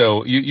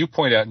 So you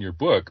point out in your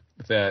book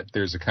that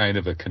there's a kind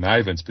of a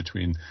connivance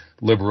between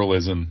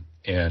liberalism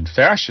and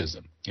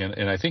fascism.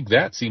 And I think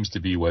that seems to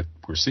be what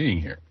we're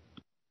seeing here.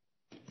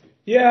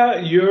 Yeah,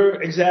 you're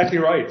exactly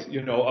right,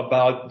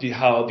 about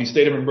how the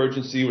state of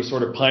emergency was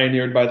sort of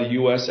pioneered by the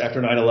U.S.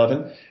 after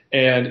 9/11.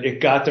 And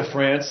it got to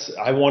France,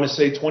 I want to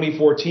say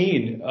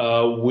 2014,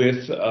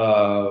 with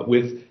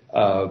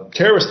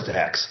terrorist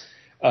attacks.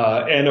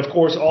 And of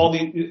course,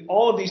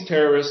 all of these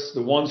terrorists,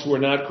 the ones who are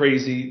not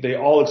crazy, they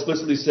all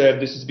explicitly said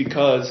this is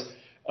because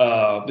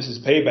this is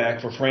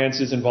payback for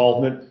France's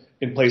involvement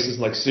in places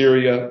like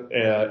Syria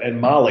and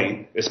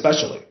Mali,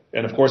 especially.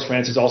 And of course,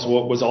 France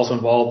was also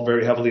involved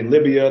very heavily in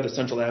Libya, the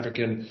Central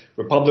African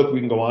Republic. We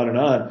can go on and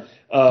on.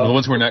 The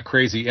ones who are not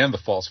crazy and the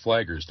false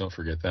flaggers, don't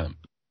forget them.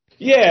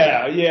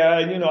 Yeah,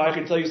 and I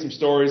can tell you some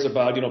stories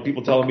about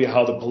people telling me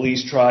how the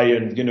police try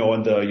and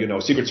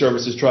the Secret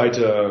Services try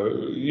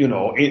to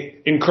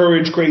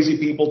encourage crazy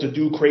people to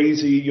do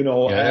crazy. Yeah,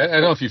 I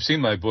don't know if you've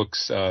seen my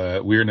books,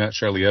 We're Not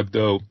Charlie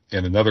Hebdo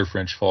and Another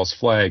French False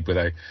Flag, but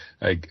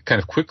I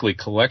kind of quickly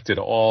collected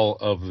all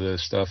of the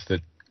stuff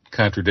that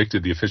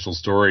contradicted the official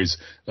stories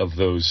of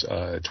those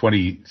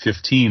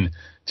 2015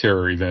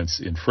 terror events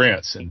in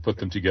France and put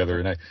them together.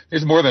 And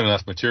there's more than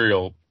enough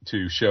material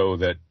to show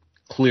that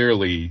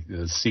clearly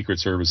the Secret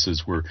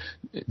Services were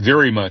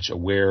very much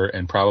aware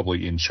and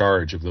probably in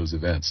charge of those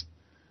events.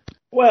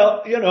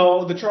 Well,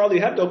 the Charlie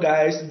Hebdo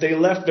guys, they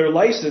left their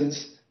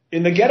license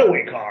in the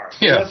getaway car.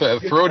 Yeah,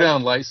 throw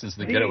down license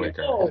in the getaway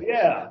car. Oh,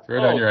 yeah.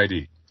 Throw down your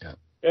ID. Yeah.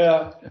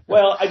 Yeah.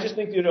 Well, I just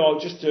think,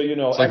 just to,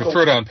 It's like a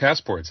throw down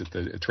passports at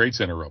the Trade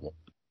Center rubble.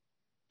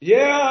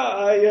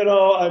 Yeah,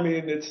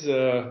 it's,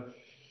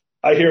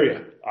 I hear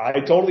you.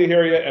 I totally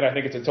hear you, and I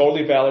think it's a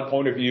totally valid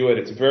point of view, and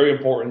it's very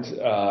important,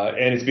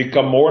 and it's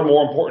become more and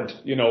more important,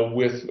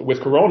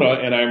 with Corona,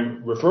 and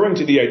I'm referring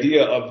to the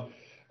idea of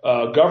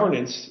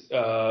governance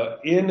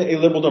in a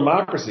liberal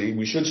democracy,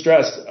 we should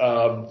stress,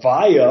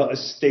 via a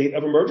state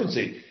of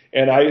emergency.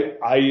 And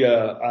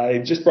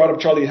I just brought up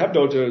Charlie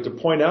Hebdo to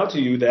point out to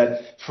you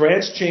that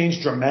France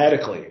changed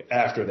dramatically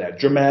after that,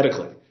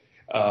 dramatically.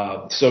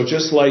 So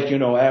just like,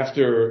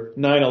 after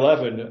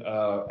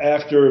 9/11,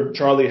 after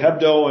Charlie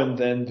Hebdo and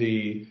then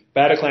the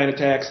Bataclan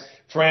attacks,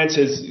 France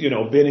has,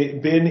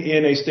 been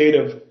in a state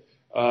of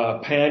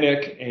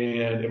panic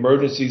and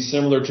emergency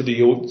similar to the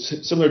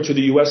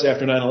U.S.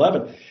 after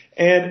 9/11.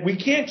 And we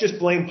can't just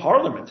blame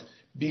Parliament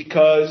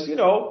because,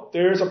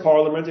 there's a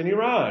parliament in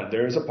Iran,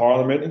 there's a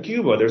parliament in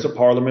Cuba, there's a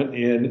parliament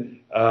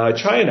in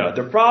China.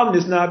 The problem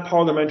is not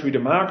parliamentary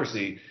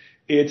democracy.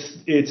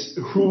 It's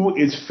who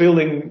is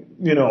filling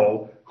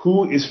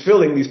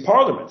these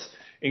parliaments.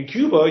 In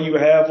Cuba, you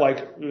have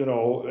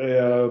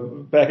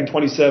back in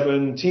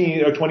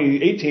 2017 or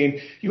 2018,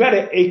 you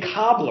had a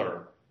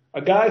cobbler,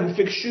 a guy who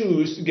fixed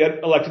shoes to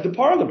get elected to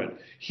parliament.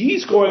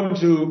 He's going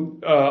to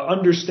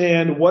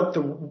understand what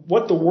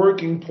the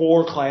working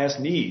poor class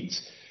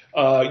needs.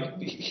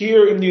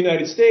 Here in the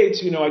United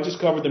States, I just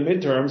covered the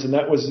midterms, and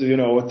that was a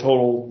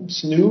total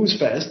snooze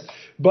fest.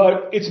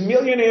 But it's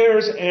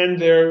millionaires and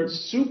their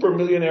super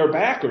millionaire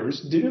backers,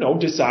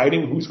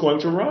 deciding who's going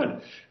to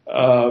run.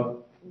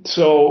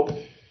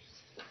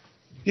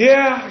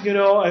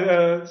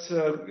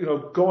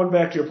 Going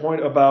back to your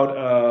point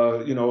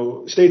about,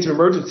 states of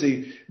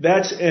emergency,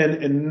 that's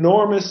an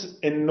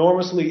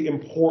enormously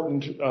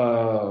important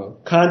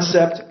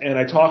concept, and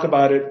I talk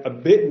about it a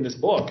bit in this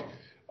book.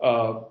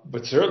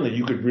 But certainly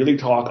you could really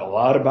talk a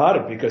lot about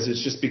it because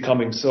it's just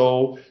becoming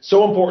so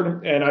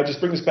important. And I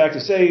just bring this back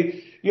to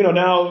say,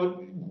 now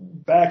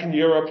back in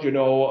Europe,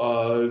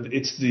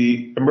 it's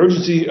the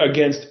emergency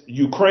against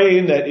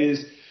Ukraine that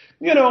is,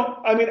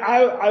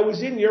 I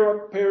was in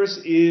Europe.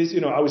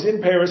 I was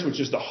in Paris, which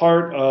is the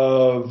heart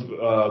of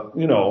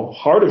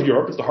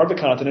Europe. It's the heart of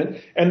the continent.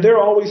 And they're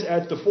always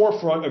at the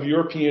forefront of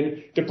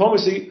European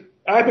diplomacy.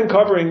 I've been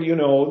covering,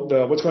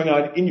 what's going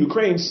on in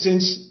Ukraine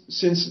since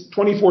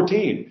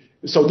 2014.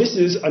 So this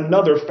is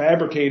another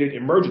fabricated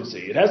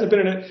emergency.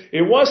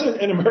 It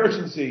wasn't an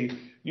emergency,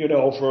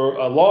 for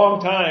a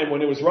long time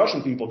when it was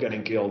Russian people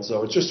getting killed.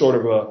 So it's just sort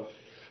of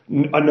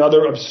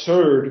another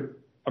absurd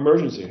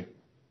emergency.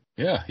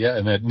 Yeah,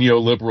 and that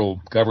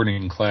neoliberal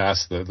governing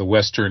class, the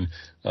Western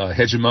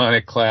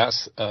hegemonic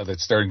class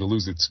that's starting to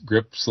lose its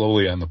grip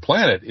slowly on the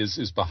planet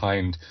is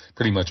behind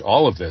pretty much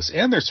all of this.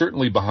 And they're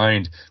certainly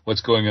behind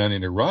what's going on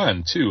in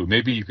Iran, too.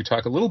 Maybe you could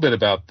talk a little bit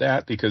about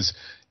that because,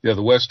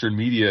 the Western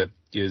media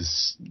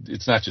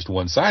it's not just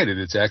one-sided.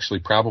 It's actually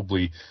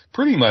probably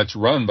pretty much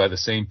run by the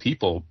same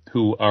people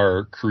who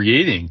are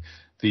creating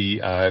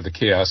the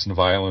chaos and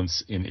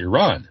violence in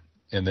Iran.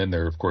 And then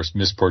they're, of course,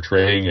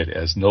 misportraying it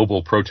as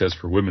noble protest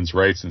for women's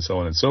rights and so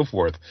on and so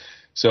forth.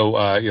 So,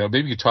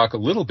 maybe you talk a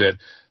little bit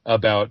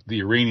about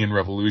the Iranian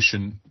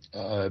Revolution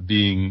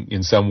being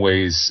in some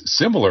ways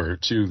similar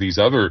to these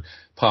other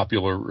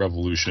popular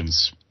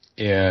revolutions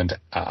and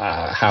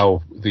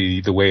how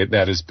the way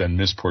that has been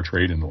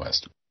misportrayed in the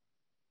West.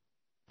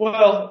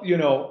 Well,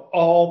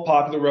 all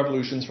popular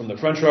revolutions, from the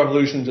French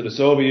Revolution to the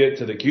Soviet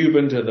to the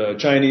Cuban to the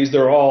Chinese,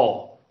 they're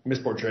all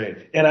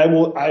misportrayed. And I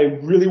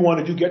really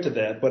want to get to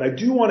that, but I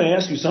do want to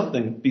ask you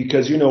something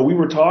because, we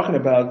were talking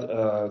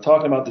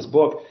about this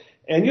book,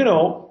 and,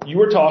 you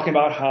were talking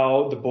about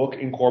how the book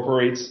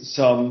incorporates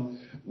some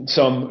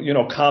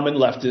common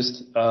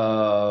leftist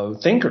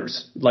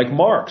thinkers like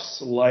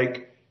Marx,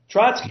 like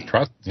Trotsky.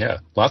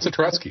 Lots of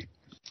Trotsky.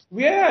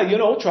 Yeah,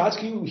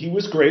 Trotsky, he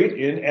was great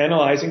in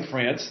analyzing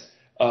France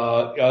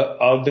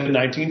of the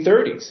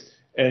 1930s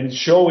and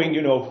showing,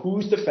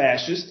 who's the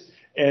fascist,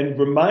 and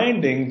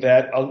reminding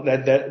that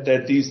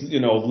these,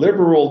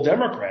 liberal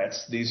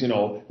Democrats, these,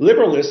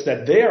 liberalists,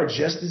 that they are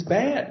just as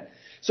bad.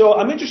 So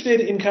I'm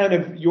interested in kind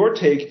of your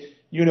take,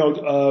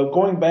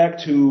 going back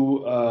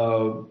to,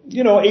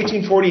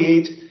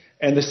 1848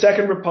 and the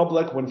Second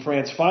Republic, when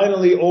France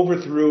finally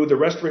overthrew the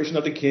restoration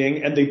of the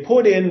king and they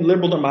put in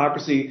liberal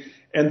democracy.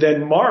 And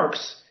then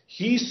Marx,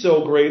 he's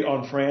so great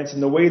on France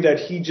and the way that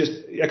he just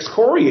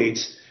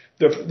excoriates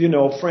France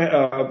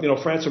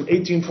from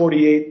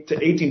 1848 to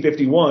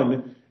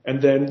 1851,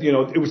 and then,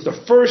 it was the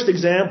first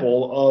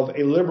example of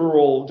a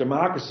liberal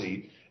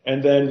democracy.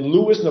 And then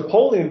Louis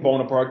Napoleon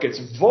Bonaparte gets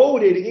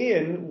voted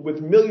in with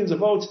millions of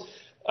votes.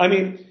 I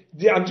mean,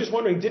 I'm just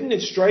wondering, didn't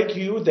it strike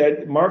you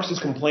that Marx's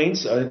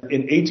complaints in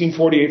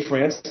 1848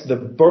 France, the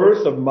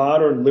birth of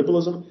modern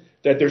liberalism,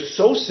 that they're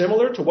so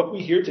similar to what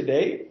we hear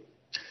today?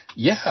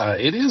 Yeah,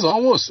 it is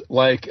almost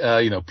like,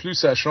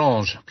 plus ça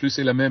change, plus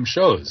c'est la même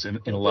chose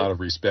in a lot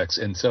of respects.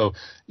 And so,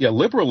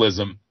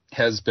 liberalism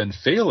has been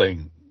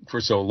failing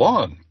for so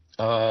long,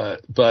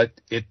 but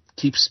it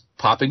keeps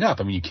popping up.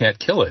 I mean, you can't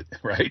kill it,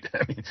 right?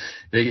 I mean,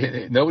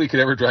 nobody could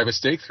ever drive a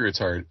stake through its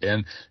heart.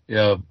 And,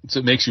 so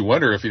it makes you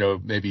wonder if,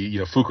 maybe,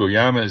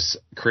 Fukuyama's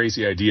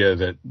crazy idea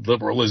that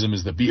liberalism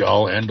is the be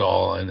all end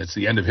all and it's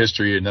the end of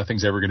history and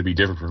nothing's ever going to be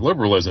different for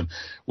liberalism.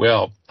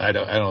 Well, I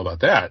don't know about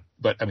that.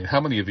 But I mean, how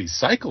many of these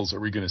cycles are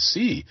we going to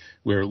see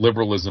where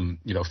liberalism,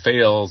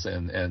 fails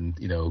and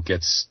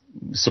gets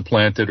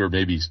supplanted or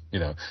maybe,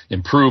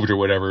 improved or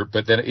whatever,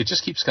 but then it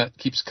just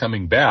keeps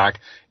coming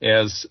back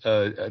as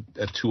a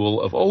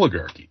tool of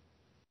oligarchy.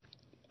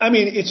 I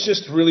mean, it's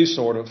just really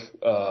sort of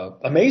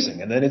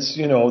amazing. And then it's,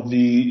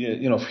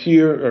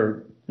 here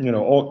or,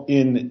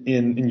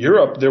 in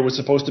Europe, there was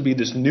supposed to be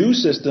this new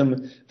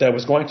system that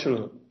was going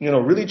to,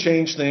 really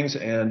change things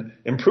and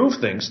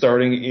improve things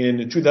starting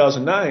in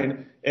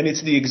 2009. And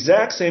it's the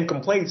exact same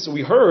complaints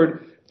we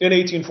heard in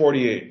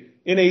 1848,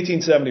 in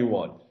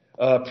 1871,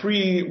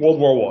 pre-World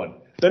War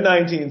the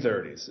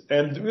 1930s.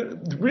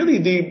 And really,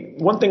 the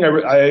one thing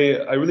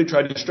I really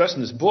tried to stress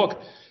in this book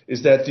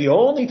is that the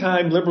only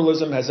time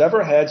liberalism has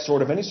ever had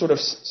any sort of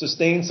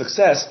sustained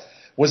success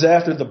was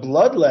after the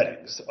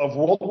bloodlettings of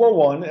World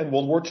War I and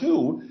World War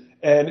II.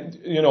 And,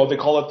 they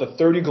call it the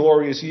 30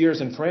 glorious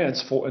years in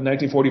France in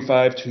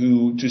 1945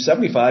 to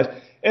 75.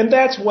 And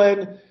that's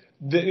when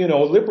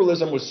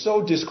liberalism was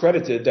so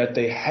discredited that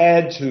they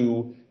had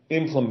to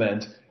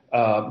implement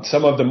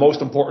some of the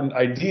most important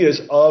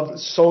ideas of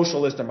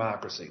socialist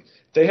democracy.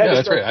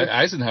 That's right.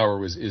 Eisenhower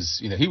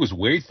he was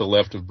way to the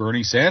left of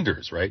Bernie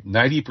Sanders, right?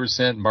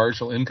 90%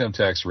 marginal income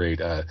tax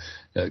rate,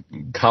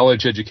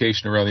 college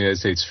education around the United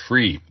States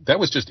free. That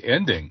was just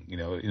ending,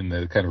 in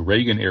the kind of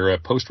Reagan era,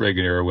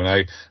 post-Reagan era, when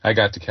I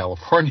got to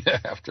California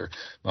after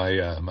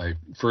my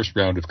first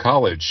round of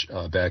college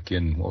back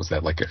in, what was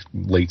that, like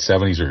late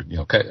 70s or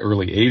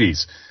early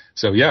 80s.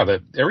 So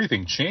that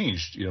everything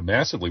changed,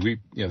 massively.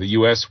 The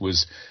U.S.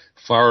 was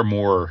far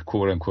more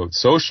quote unquote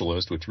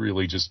socialist, which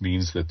really just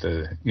means that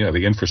the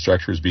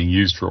infrastructure is being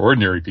used for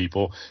ordinary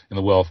people and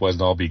the wealth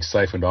wasn't all being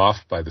siphoned off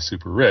by the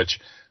super rich.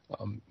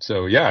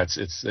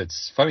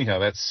 It's funny how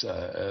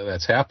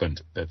that's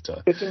happened.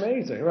 It's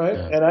amazing, right?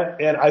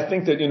 And I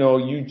think that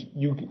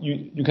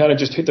you kind of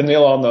just hit the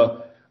nail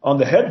on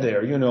the head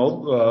there.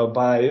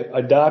 By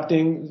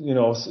adopting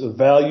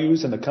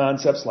values and the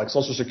concepts like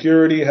Social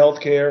Security,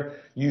 healthcare,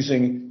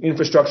 using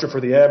infrastructure for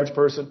the average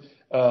person.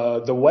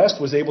 The West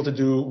was able to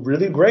do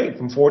really great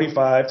from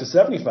 45 to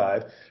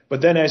 75. But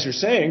then, as you're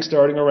saying,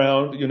 starting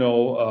around,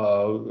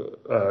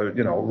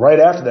 right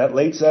after that,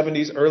 late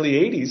 70s, early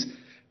 80s,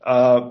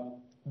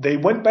 they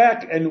went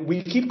back, and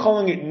we keep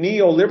calling it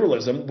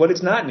neoliberalism, but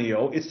it's not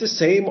neo. It's the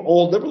same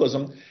old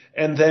liberalism.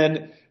 And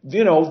then,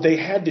 they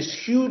had this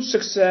huge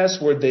success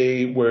where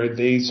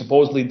they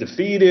supposedly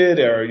defeated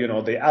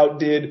or, they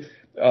outdid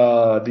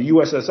the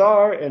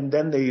USSR, and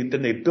then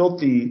they built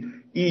the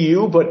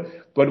EU.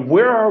 But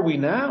where are we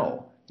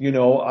now?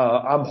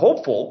 I'm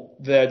hopeful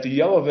that the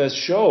Yellow Vests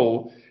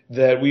show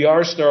that we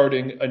are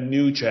starting a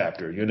new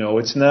chapter.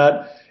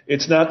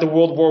 It's not the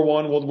World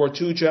War I, World War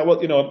II chapter. Well,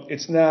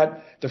 it's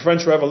not the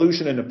French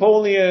Revolution and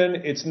Napoleon.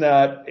 It's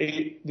not,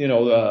 the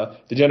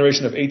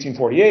generation of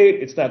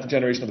 1848. It's not the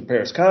generation of the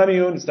Paris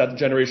Commune. It's not the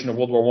generation of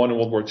World War I and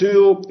World War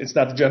II. It's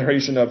not the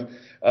generation of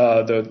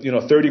the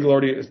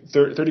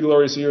 30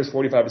 glorious years,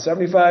 45 to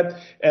 75.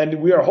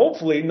 And we are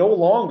hopefully no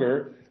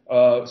longer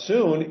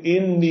soon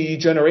in the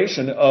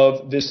generation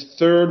of this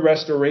third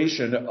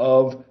restoration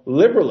of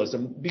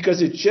liberalism,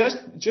 because it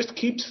just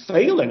keeps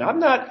failing. I'm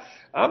not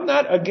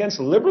against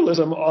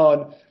liberalism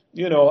out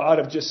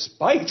of just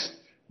spite,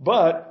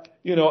 but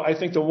I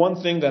think the one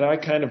thing that I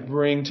kind of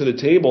bring to the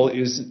table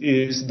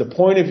is the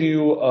point of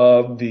view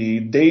of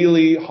the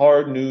daily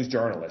hard news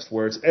journalist,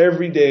 where it's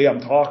every day I'm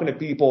talking to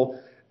people,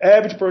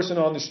 average person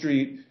on the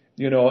street,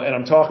 and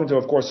I'm talking to,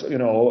 of course,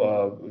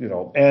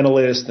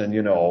 analysts and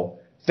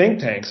think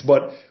tanks,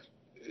 but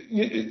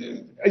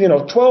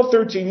 12,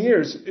 13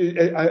 years,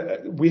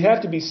 we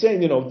have to be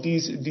saying,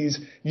 these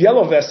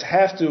Yellow Vests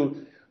have to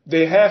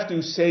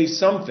say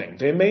something.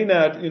 They may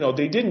not,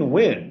 they didn't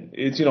win.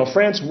 It's,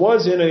 France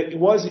was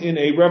in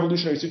a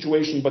revolutionary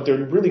situation, but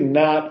they're really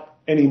not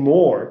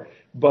anymore.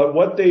 But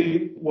what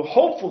they will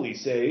hopefully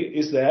say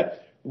is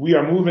that we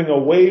are moving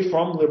away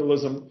from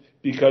liberalism,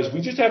 because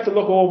we just have to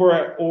look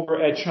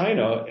over at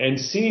China and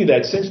see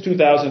that since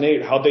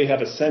 2008, how they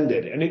have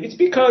ascended. And it's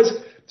because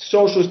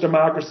socialist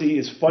democracy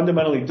is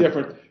fundamentally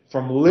different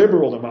from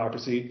liberal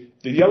democracy.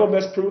 The Yellow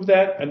Vests proved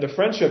that, and the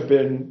French have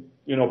been,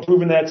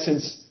 proven that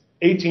since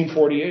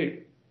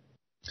 1848.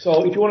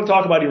 So if you want to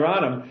talk about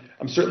Iran,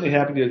 I'm certainly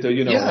happy to.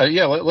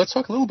 Yeah. Let's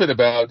talk a little bit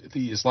about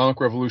the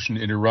Islamic Revolution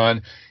in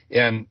Iran.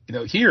 And,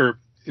 here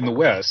in the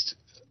West,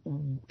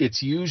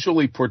 it's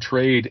usually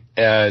portrayed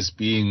as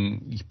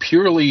being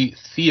purely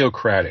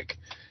theocratic.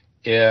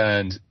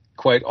 And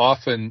quite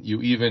often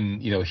you even,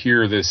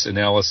 hear this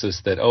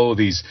analysis that,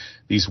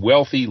 these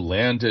wealthy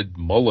landed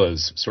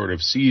mullahs sort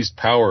of seized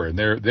power, and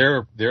they're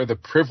the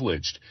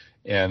privileged,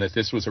 and that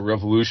this was a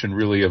revolution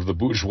really of the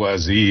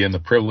bourgeoisie and the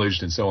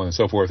privileged and so on and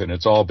so forth. And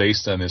it's all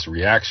based on this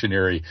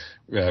reactionary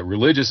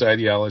religious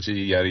ideology,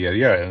 yada, yada,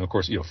 yada. And of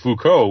course,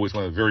 Foucault was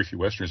one of the very few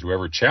Westerners who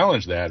ever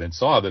challenged that and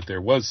saw that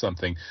there was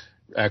something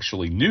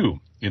actually new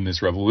in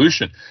this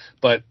revolution.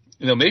 But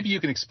maybe you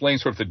can explain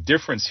sort of the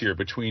difference here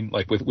between,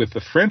 like, with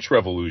the French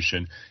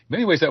Revolution. In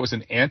many ways, that was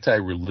an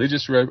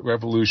anti-religious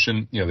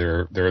revolution.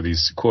 There are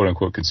these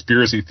quote-unquote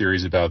conspiracy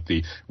theories about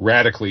the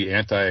radically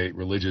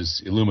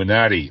anti-religious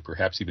Illuminati,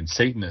 perhaps even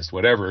Satanists,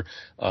 whatever,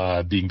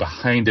 being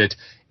behind it.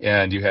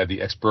 And you had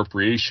the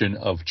expropriation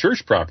of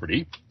church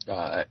property.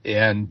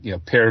 And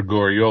Père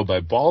Goriot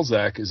by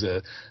Balzac is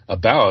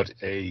about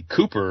a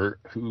cooper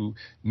who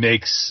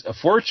makes a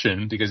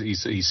fortune because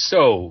he's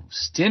so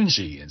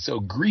stingy and so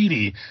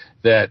greedy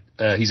that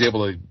he's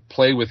able to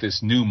play with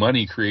this new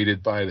money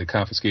created by the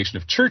confiscation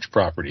of church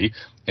property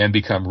and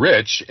become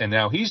rich. And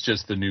now he's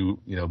just the new,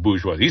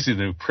 bourgeois. He's the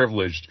new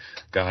privileged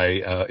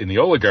guy in the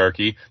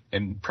oligarchy,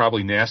 and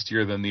probably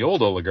nastier than the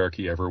old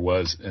oligarchy ever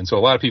was. And so a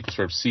lot of people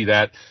sort of see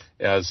that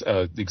as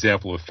an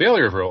example of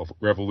failure of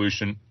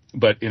revolution.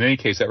 But in any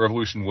case, that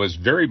revolution was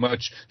very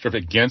much sort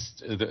of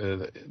against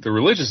the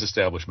religious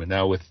establishment.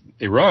 Now with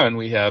Iran,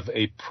 we have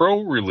a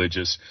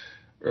pro-religious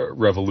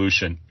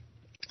revolution.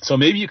 So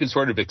maybe you can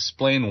sort of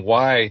explain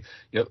why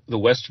the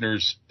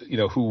Westerners,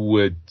 who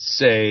would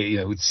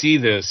say, would see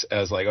this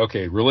as like,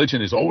 okay,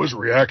 religion is always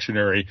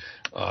reactionary,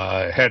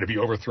 had to be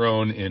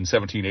overthrown in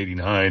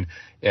 1789,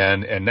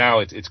 and now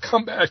it's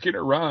come back in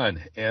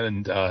Iran,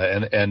 and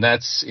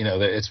that's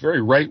it's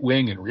very right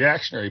wing and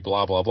reactionary,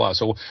 blah blah blah.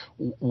 So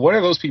what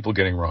are those people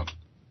getting wrong?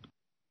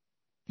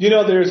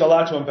 There's a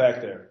lot to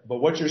unpack there, but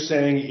what you're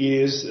saying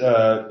is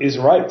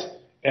right.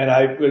 And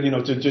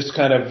to just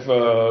kind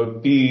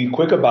of be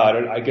quick about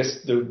it, I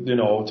guess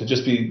to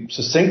just be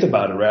succinct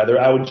about it, rather,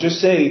 I would just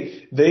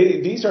say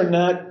these are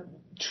not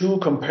two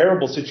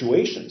comparable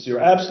situations. You're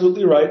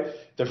absolutely right.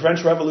 The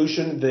French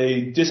Revolution,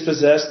 they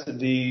dispossessed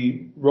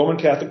the Roman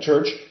Catholic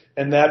Church,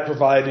 and that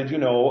provided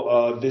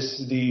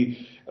the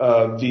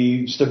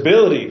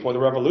stability for the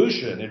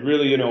revolution. It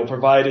really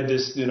provided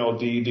this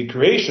the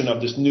creation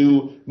of this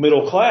new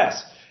middle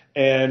class,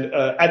 and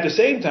at the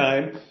same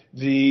time,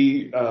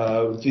 the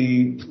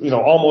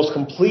almost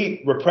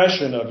complete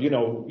repression of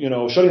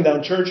shutting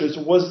down churches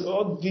was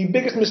the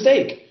biggest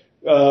mistake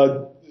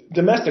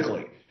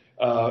domestically.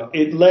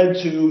 It led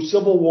to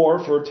civil war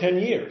for 10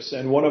 years,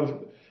 and one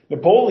of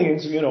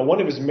Napoleon's one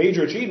of his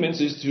major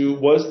achievements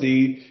was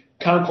the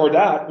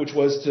Concordat, which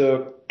was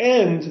to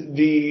end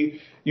the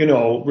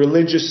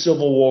religious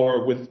civil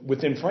war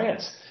within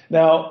France.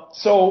 Now,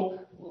 so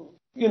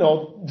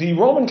the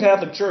Roman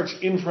Catholic Church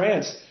in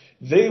France,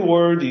 they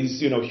were these,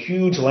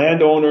 huge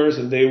landowners,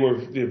 and they were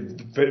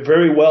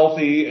very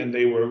wealthy, and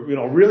they were,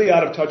 really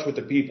out of touch with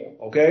the people.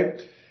 Okay,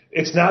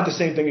 it's not the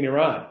same thing in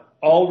Iran.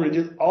 All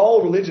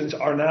religions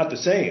are not the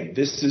same.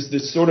 This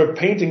sort of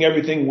painting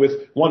everything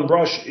with one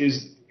brush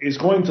is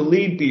going to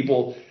lead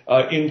people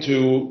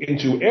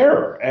into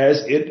error,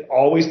 as it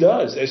always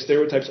does, as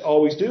stereotypes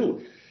always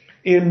do.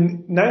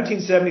 In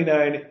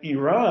 1979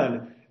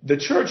 Iran, the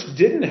church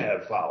didn't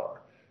have power.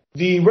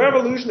 The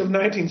revolution of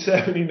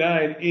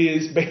 1979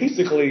 is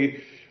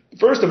basically,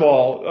 first of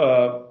all,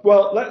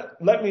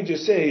 let me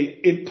just say,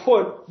 it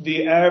put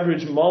the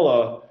average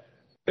mullah,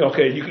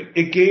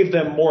 it gave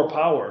them more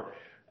power.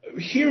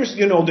 Here's,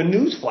 the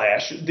news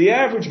flash. The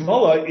average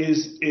mullah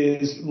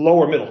is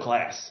lower middle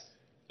class.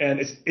 And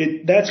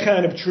that's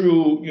kind of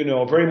true,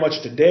 very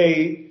much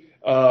today,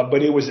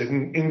 but it was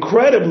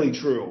incredibly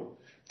true.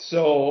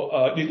 So,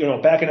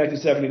 back in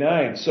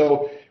 1979.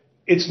 So,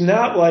 it's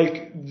not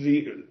like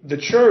the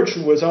church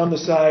was on the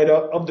side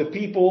of the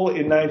people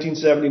in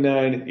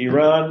 1979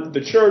 Iran. The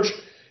church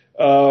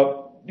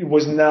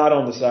was not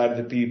on the side of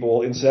the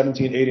people in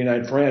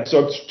 1789 France.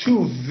 So it's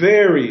two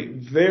very,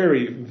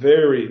 very,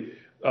 very,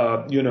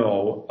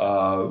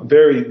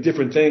 very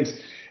different things.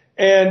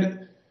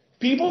 And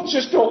people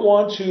just don't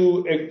want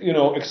to,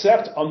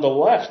 accept on the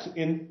left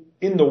in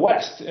the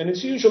West. And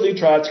it's usually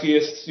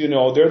Trotskyists,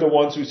 they're the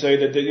ones who say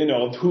that,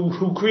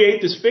 who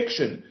create this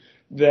fiction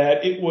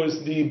that it was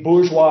the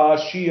bourgeois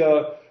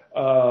Shia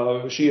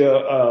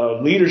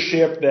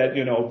leadership that,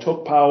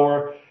 took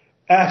power.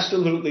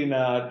 Absolutely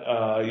not.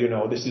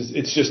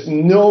 It's just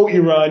no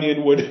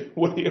Iranian would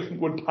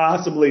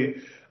possibly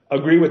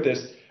agree with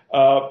this.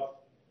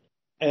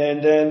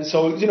 And then,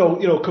 so,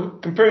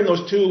 comparing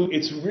those two,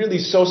 it's really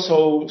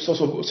so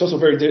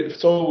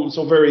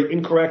very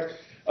incorrect,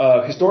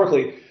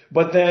 historically.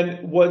 But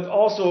then what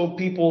also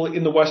people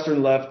in the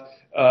Western left,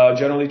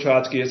 generally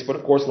Trotskyists, but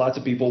of course lots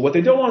of people, what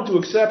they don't want to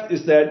accept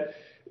is that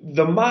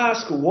the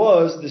mosque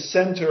was the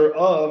center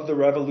of the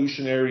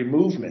revolutionary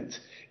movement.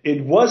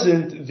 It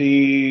wasn't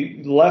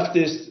the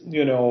leftist,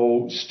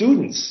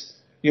 students.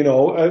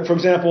 For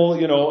example,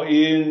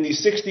 in the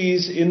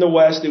 60s in the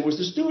West, it was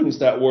the students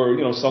that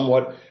were,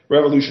 somewhat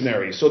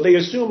revolutionary. So they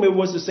assume it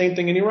was the same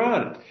thing in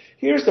Iran.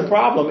 Here's the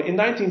problem. In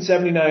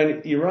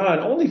 1979 Iran,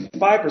 only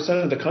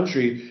 5% of the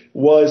country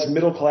was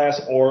middle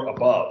class or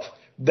above.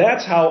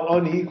 That's how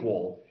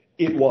unequal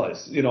it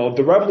was.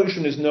 The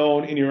revolution is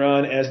known in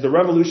Iran as the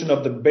revolution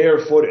of the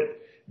barefooted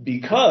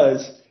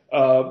because,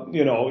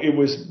 it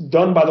was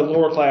done by the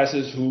lower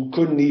classes who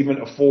couldn't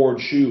even afford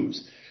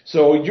shoes.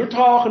 So you're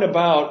talking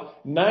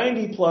about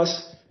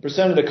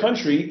 90+% of the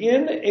country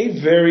in a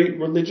very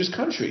religious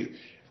country,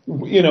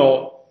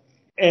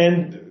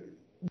 and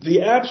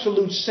the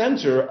absolute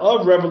center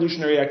of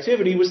revolutionary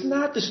activity was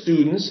not the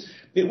students.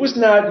 It was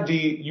not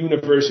the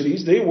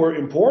universities. They were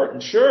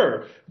important,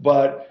 sure,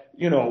 but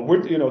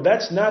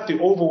that's not the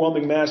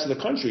overwhelming mass of the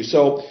country.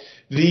 So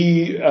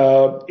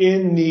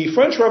in the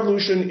French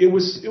Revolution, it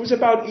was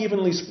about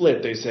evenly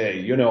split. They say,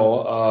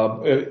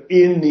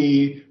 in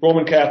the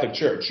Roman Catholic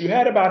Church, you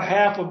had about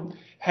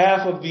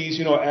half of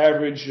these,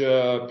 average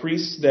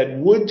priests that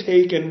would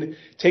take an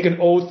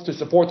oath to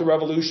support the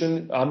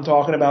revolution. I'm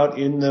talking about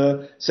in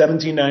the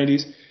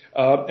 1790s,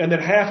 and then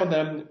half of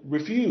them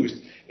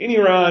refused. In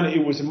Iran,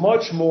 it was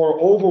much more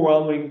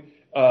overwhelming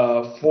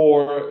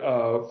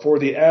for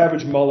the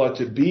average mullah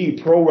to be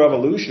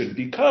pro-revolution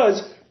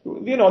because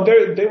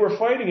they were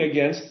fighting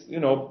against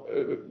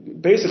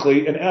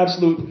basically an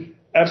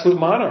absolute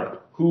monarch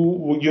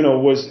who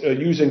was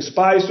using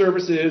spy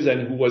services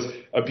and who was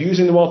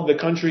abusing the wealth of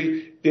the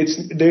country.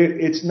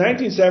 It's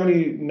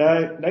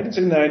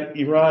 1979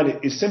 Iran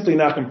is simply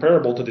not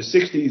comparable to the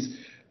 60s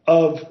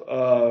of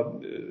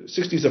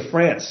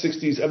France,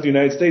 60s of the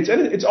United States, and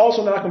it's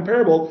also not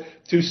comparable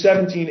to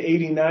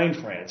 1789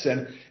 France. And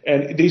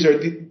these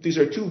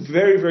are two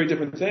very, very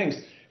different things.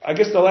 I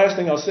guess the last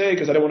thing I'll say,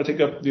 because I don't want to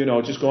take up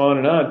just go on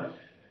and on.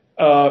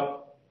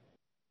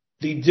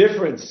 The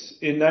difference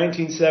in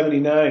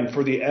 1979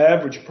 for the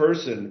average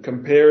person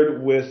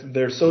compared with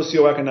their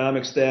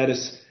socioeconomic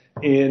status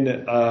in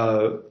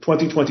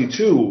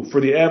 2022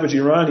 for the average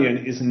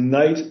Iranian is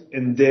night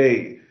and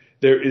day.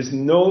 There's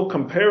no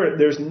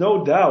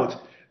doubt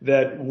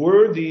that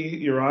were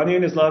the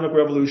Iranian Islamic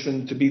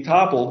Revolution to be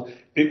toppled,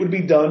 it would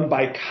be done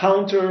by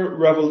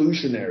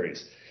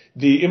counter-revolutionaries.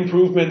 The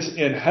improvements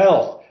in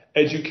health,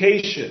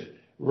 education,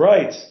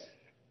 rights,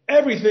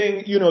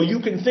 everything, you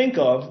can think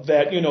of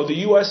that,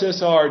 the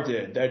USSR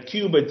did, that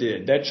Cuba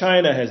did, that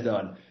China has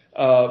done,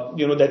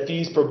 that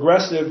these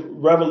progressive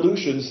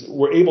revolutions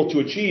were able to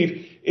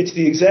achieve. It's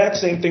the exact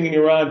same thing in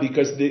Iran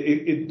because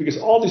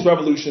all these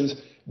revolutions,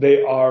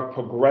 they are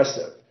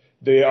progressive.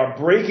 They are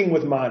breaking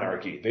with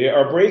monarchy. They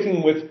are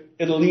breaking with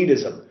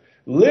elitism.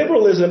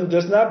 Liberalism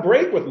does not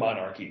break with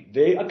monarchy.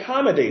 They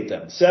accommodate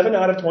them. 7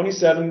 out of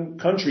 27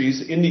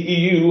 countries in the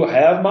EU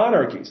have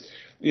monarchies.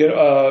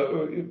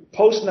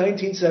 Post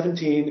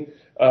 1917,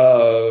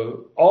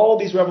 all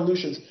these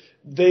revolutions,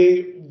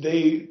 they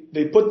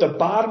put the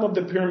bottom of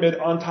the pyramid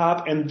on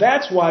top, and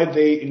that's why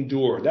they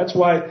endure. That's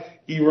why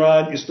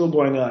Iran is still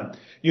going on.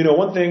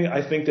 One thing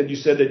I think that you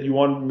said that you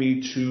wanted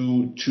me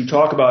to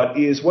talk about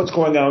is what's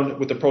going on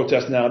with the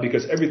protest now,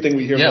 because everything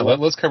we hear. Yeah,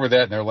 let's cover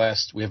that in our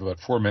last. We have about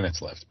 4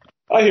 minutes left.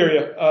 I hear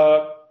you.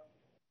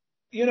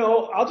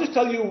 I'll just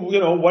tell you,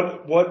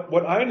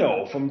 what I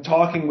know from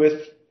talking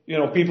with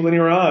people in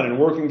Iran and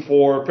working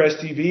for Press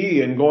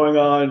TV and going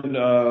on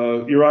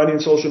Iranian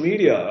social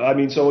media. I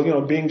mean, so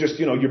being just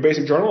your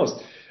basic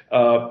journalist.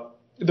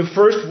 The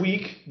first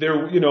week there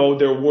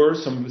were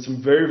some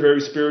very,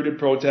 very spirited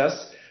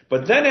protests.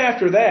 But then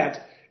after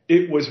that,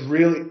 it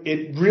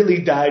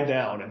really died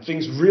down and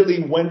things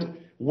really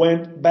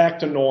went back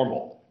to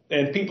normal.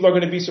 And people are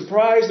going to be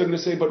surprised. They're going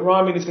to say, but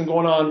Ramin, it's been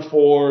going on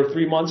for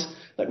 3 months.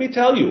 Let me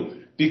tell you,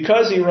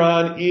 because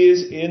Iran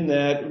is in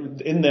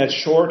that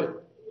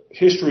short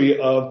history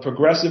of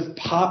progressive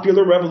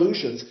popular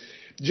revolutions,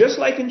 just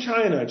like in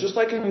China, just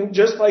like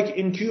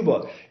in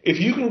Cuba, if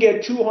you can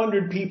get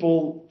 200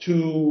 people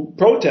to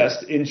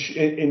protest in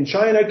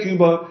China,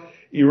 Cuba,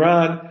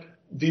 Iran,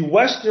 the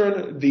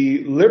Western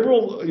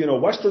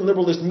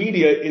liberalist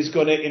media is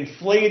going to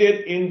inflate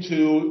it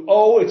into,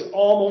 it's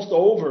almost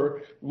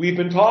over. We've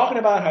been talking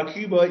about how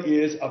Cuba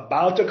is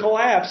about to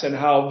collapse and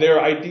how their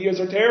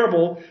ideas are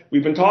terrible.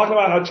 We've been talking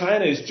about how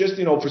China is just,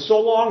 for so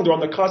long, they're on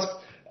the cusp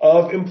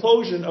of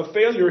implosion, of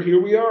failure.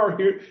 Here we are,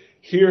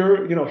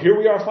 here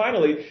we are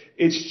finally.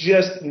 It's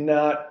just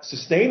not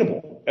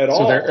sustainable at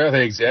all. So are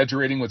they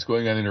exaggerating what's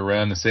going on in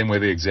Iran the same way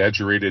they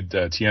exaggerated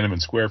Tiananmen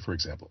Square, for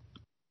example?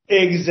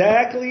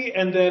 Exactly.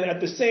 And then at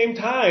the same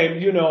time,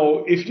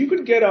 if you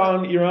could get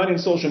on Iranian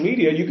social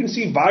media, you can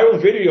see viral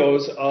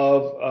videos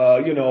of,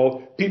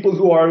 people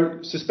who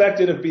are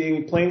suspected of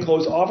being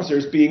plainclothes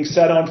officers being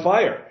set on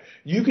fire.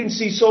 You can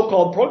see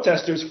so-called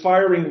protesters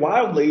firing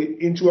wildly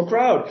into a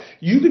crowd.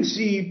 You can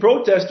see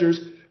protesters,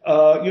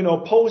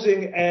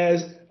 posing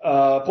as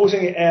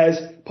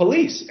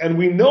police. And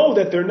we know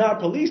that they're not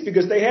police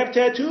because they have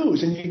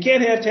tattoos, and you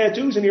can't have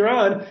tattoos in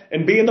Iran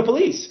and be in the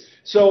police.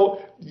 So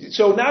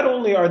not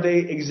only are they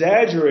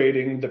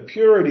exaggerating the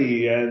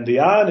purity and the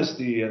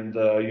honesty and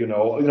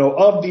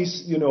of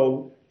these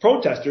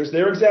protesters,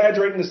 they're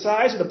exaggerating the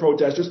size of the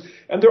protesters,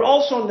 and they're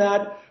also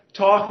not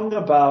talking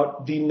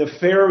about the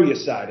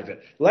nefarious side of it.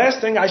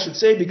 Last thing I should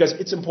say, because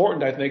it's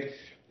important, I think,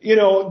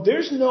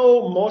 there's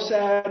no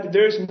Mossad,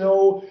 there's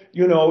no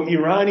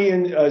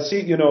Iranian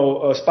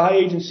spy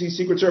agency,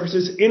 secret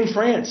services in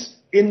France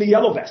in the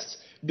yellow vests.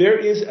 There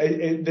is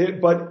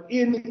but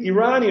in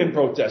Iranian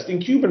protests, in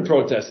Cuban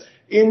protests,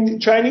 in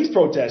Chinese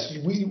protests,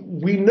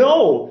 we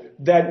know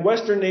that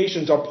Western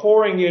nations are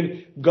pouring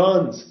in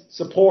guns,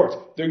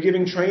 support. They're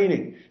giving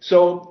training.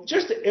 So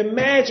just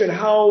imagine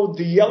how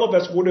the yellow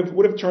vests would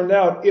have turned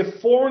out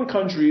if foreign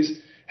countries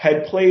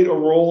had played a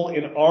role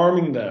in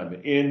arming them,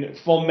 in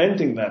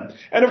fomenting them.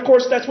 And of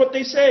course, that's what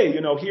they say.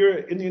 Here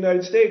in the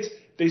United States,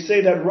 they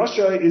say that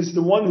Russia is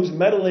the one who's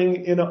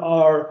meddling in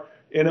our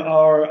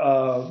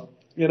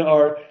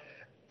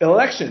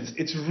elections.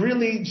 It's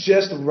really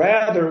just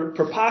rather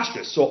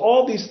preposterous. So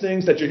all these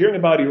things that you're hearing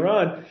about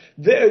Iran,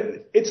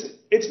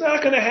 it's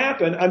not going to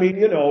happen. I mean,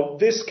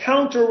 this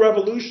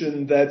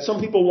counter-revolution that some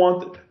people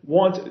want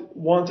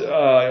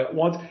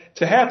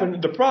to happen.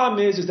 The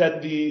problem is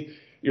that the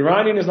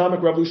Iranian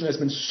Islamic Revolution has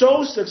been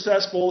so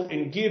successful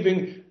in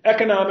giving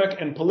economic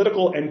and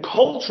political and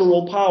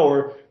cultural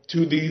power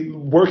to the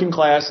working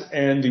class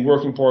and the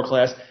working poor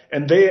class,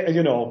 and they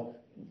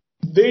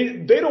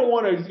don't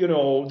want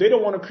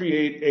to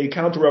create a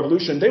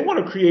counter-revolution. They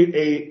want to create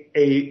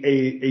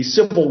a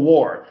civil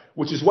war,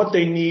 which is what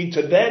they need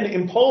to then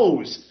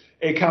impose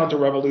a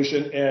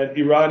counter-revolution. And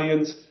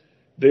Iranians,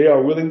 they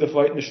are willing to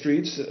fight in the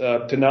streets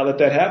to not let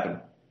that happen.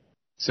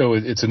 So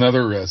it's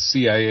another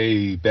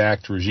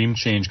CIA-backed regime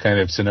change kind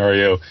of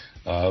scenario.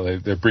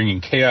 They're bringing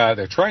chaos.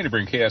 They're trying to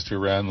bring chaos to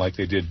Iran, like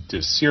they did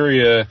to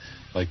Syria,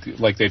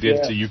 like they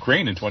did to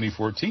Ukraine in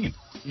 2014.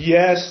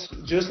 Yes,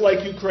 just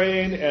like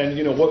Ukraine, and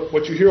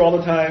what you hear all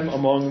the time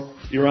among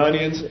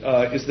Iranians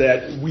is that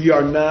we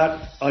are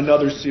not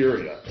another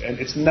Syria, and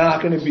it's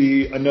not going to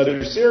be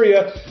another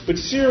Syria. But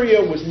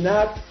Syria was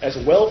not as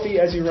wealthy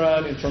as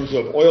Iran in terms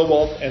of oil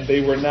wealth, and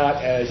they were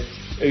not as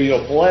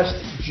blessed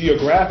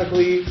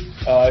geographically.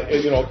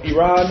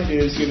 Iran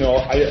is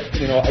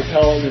I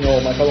tell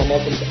my fellow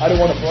Muslims, I don't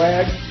want to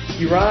brag.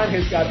 Iran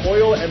has got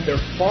oil, and they're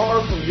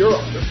far from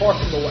Europe. They're far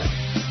from the West.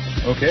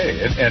 Okay,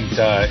 and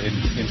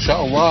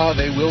inshallah,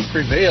 they will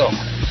prevail.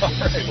 All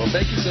right, well,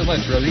 thank you so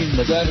much, Ramin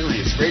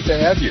Mazaheri. It's great to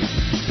have you.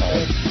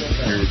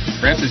 Your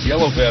Francis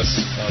Yellow Vest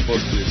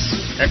book is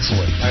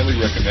excellent, highly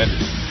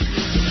recommended.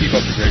 Keep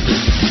up the great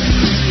work.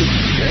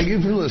 Thank you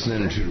for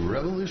listening to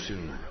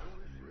Revolution.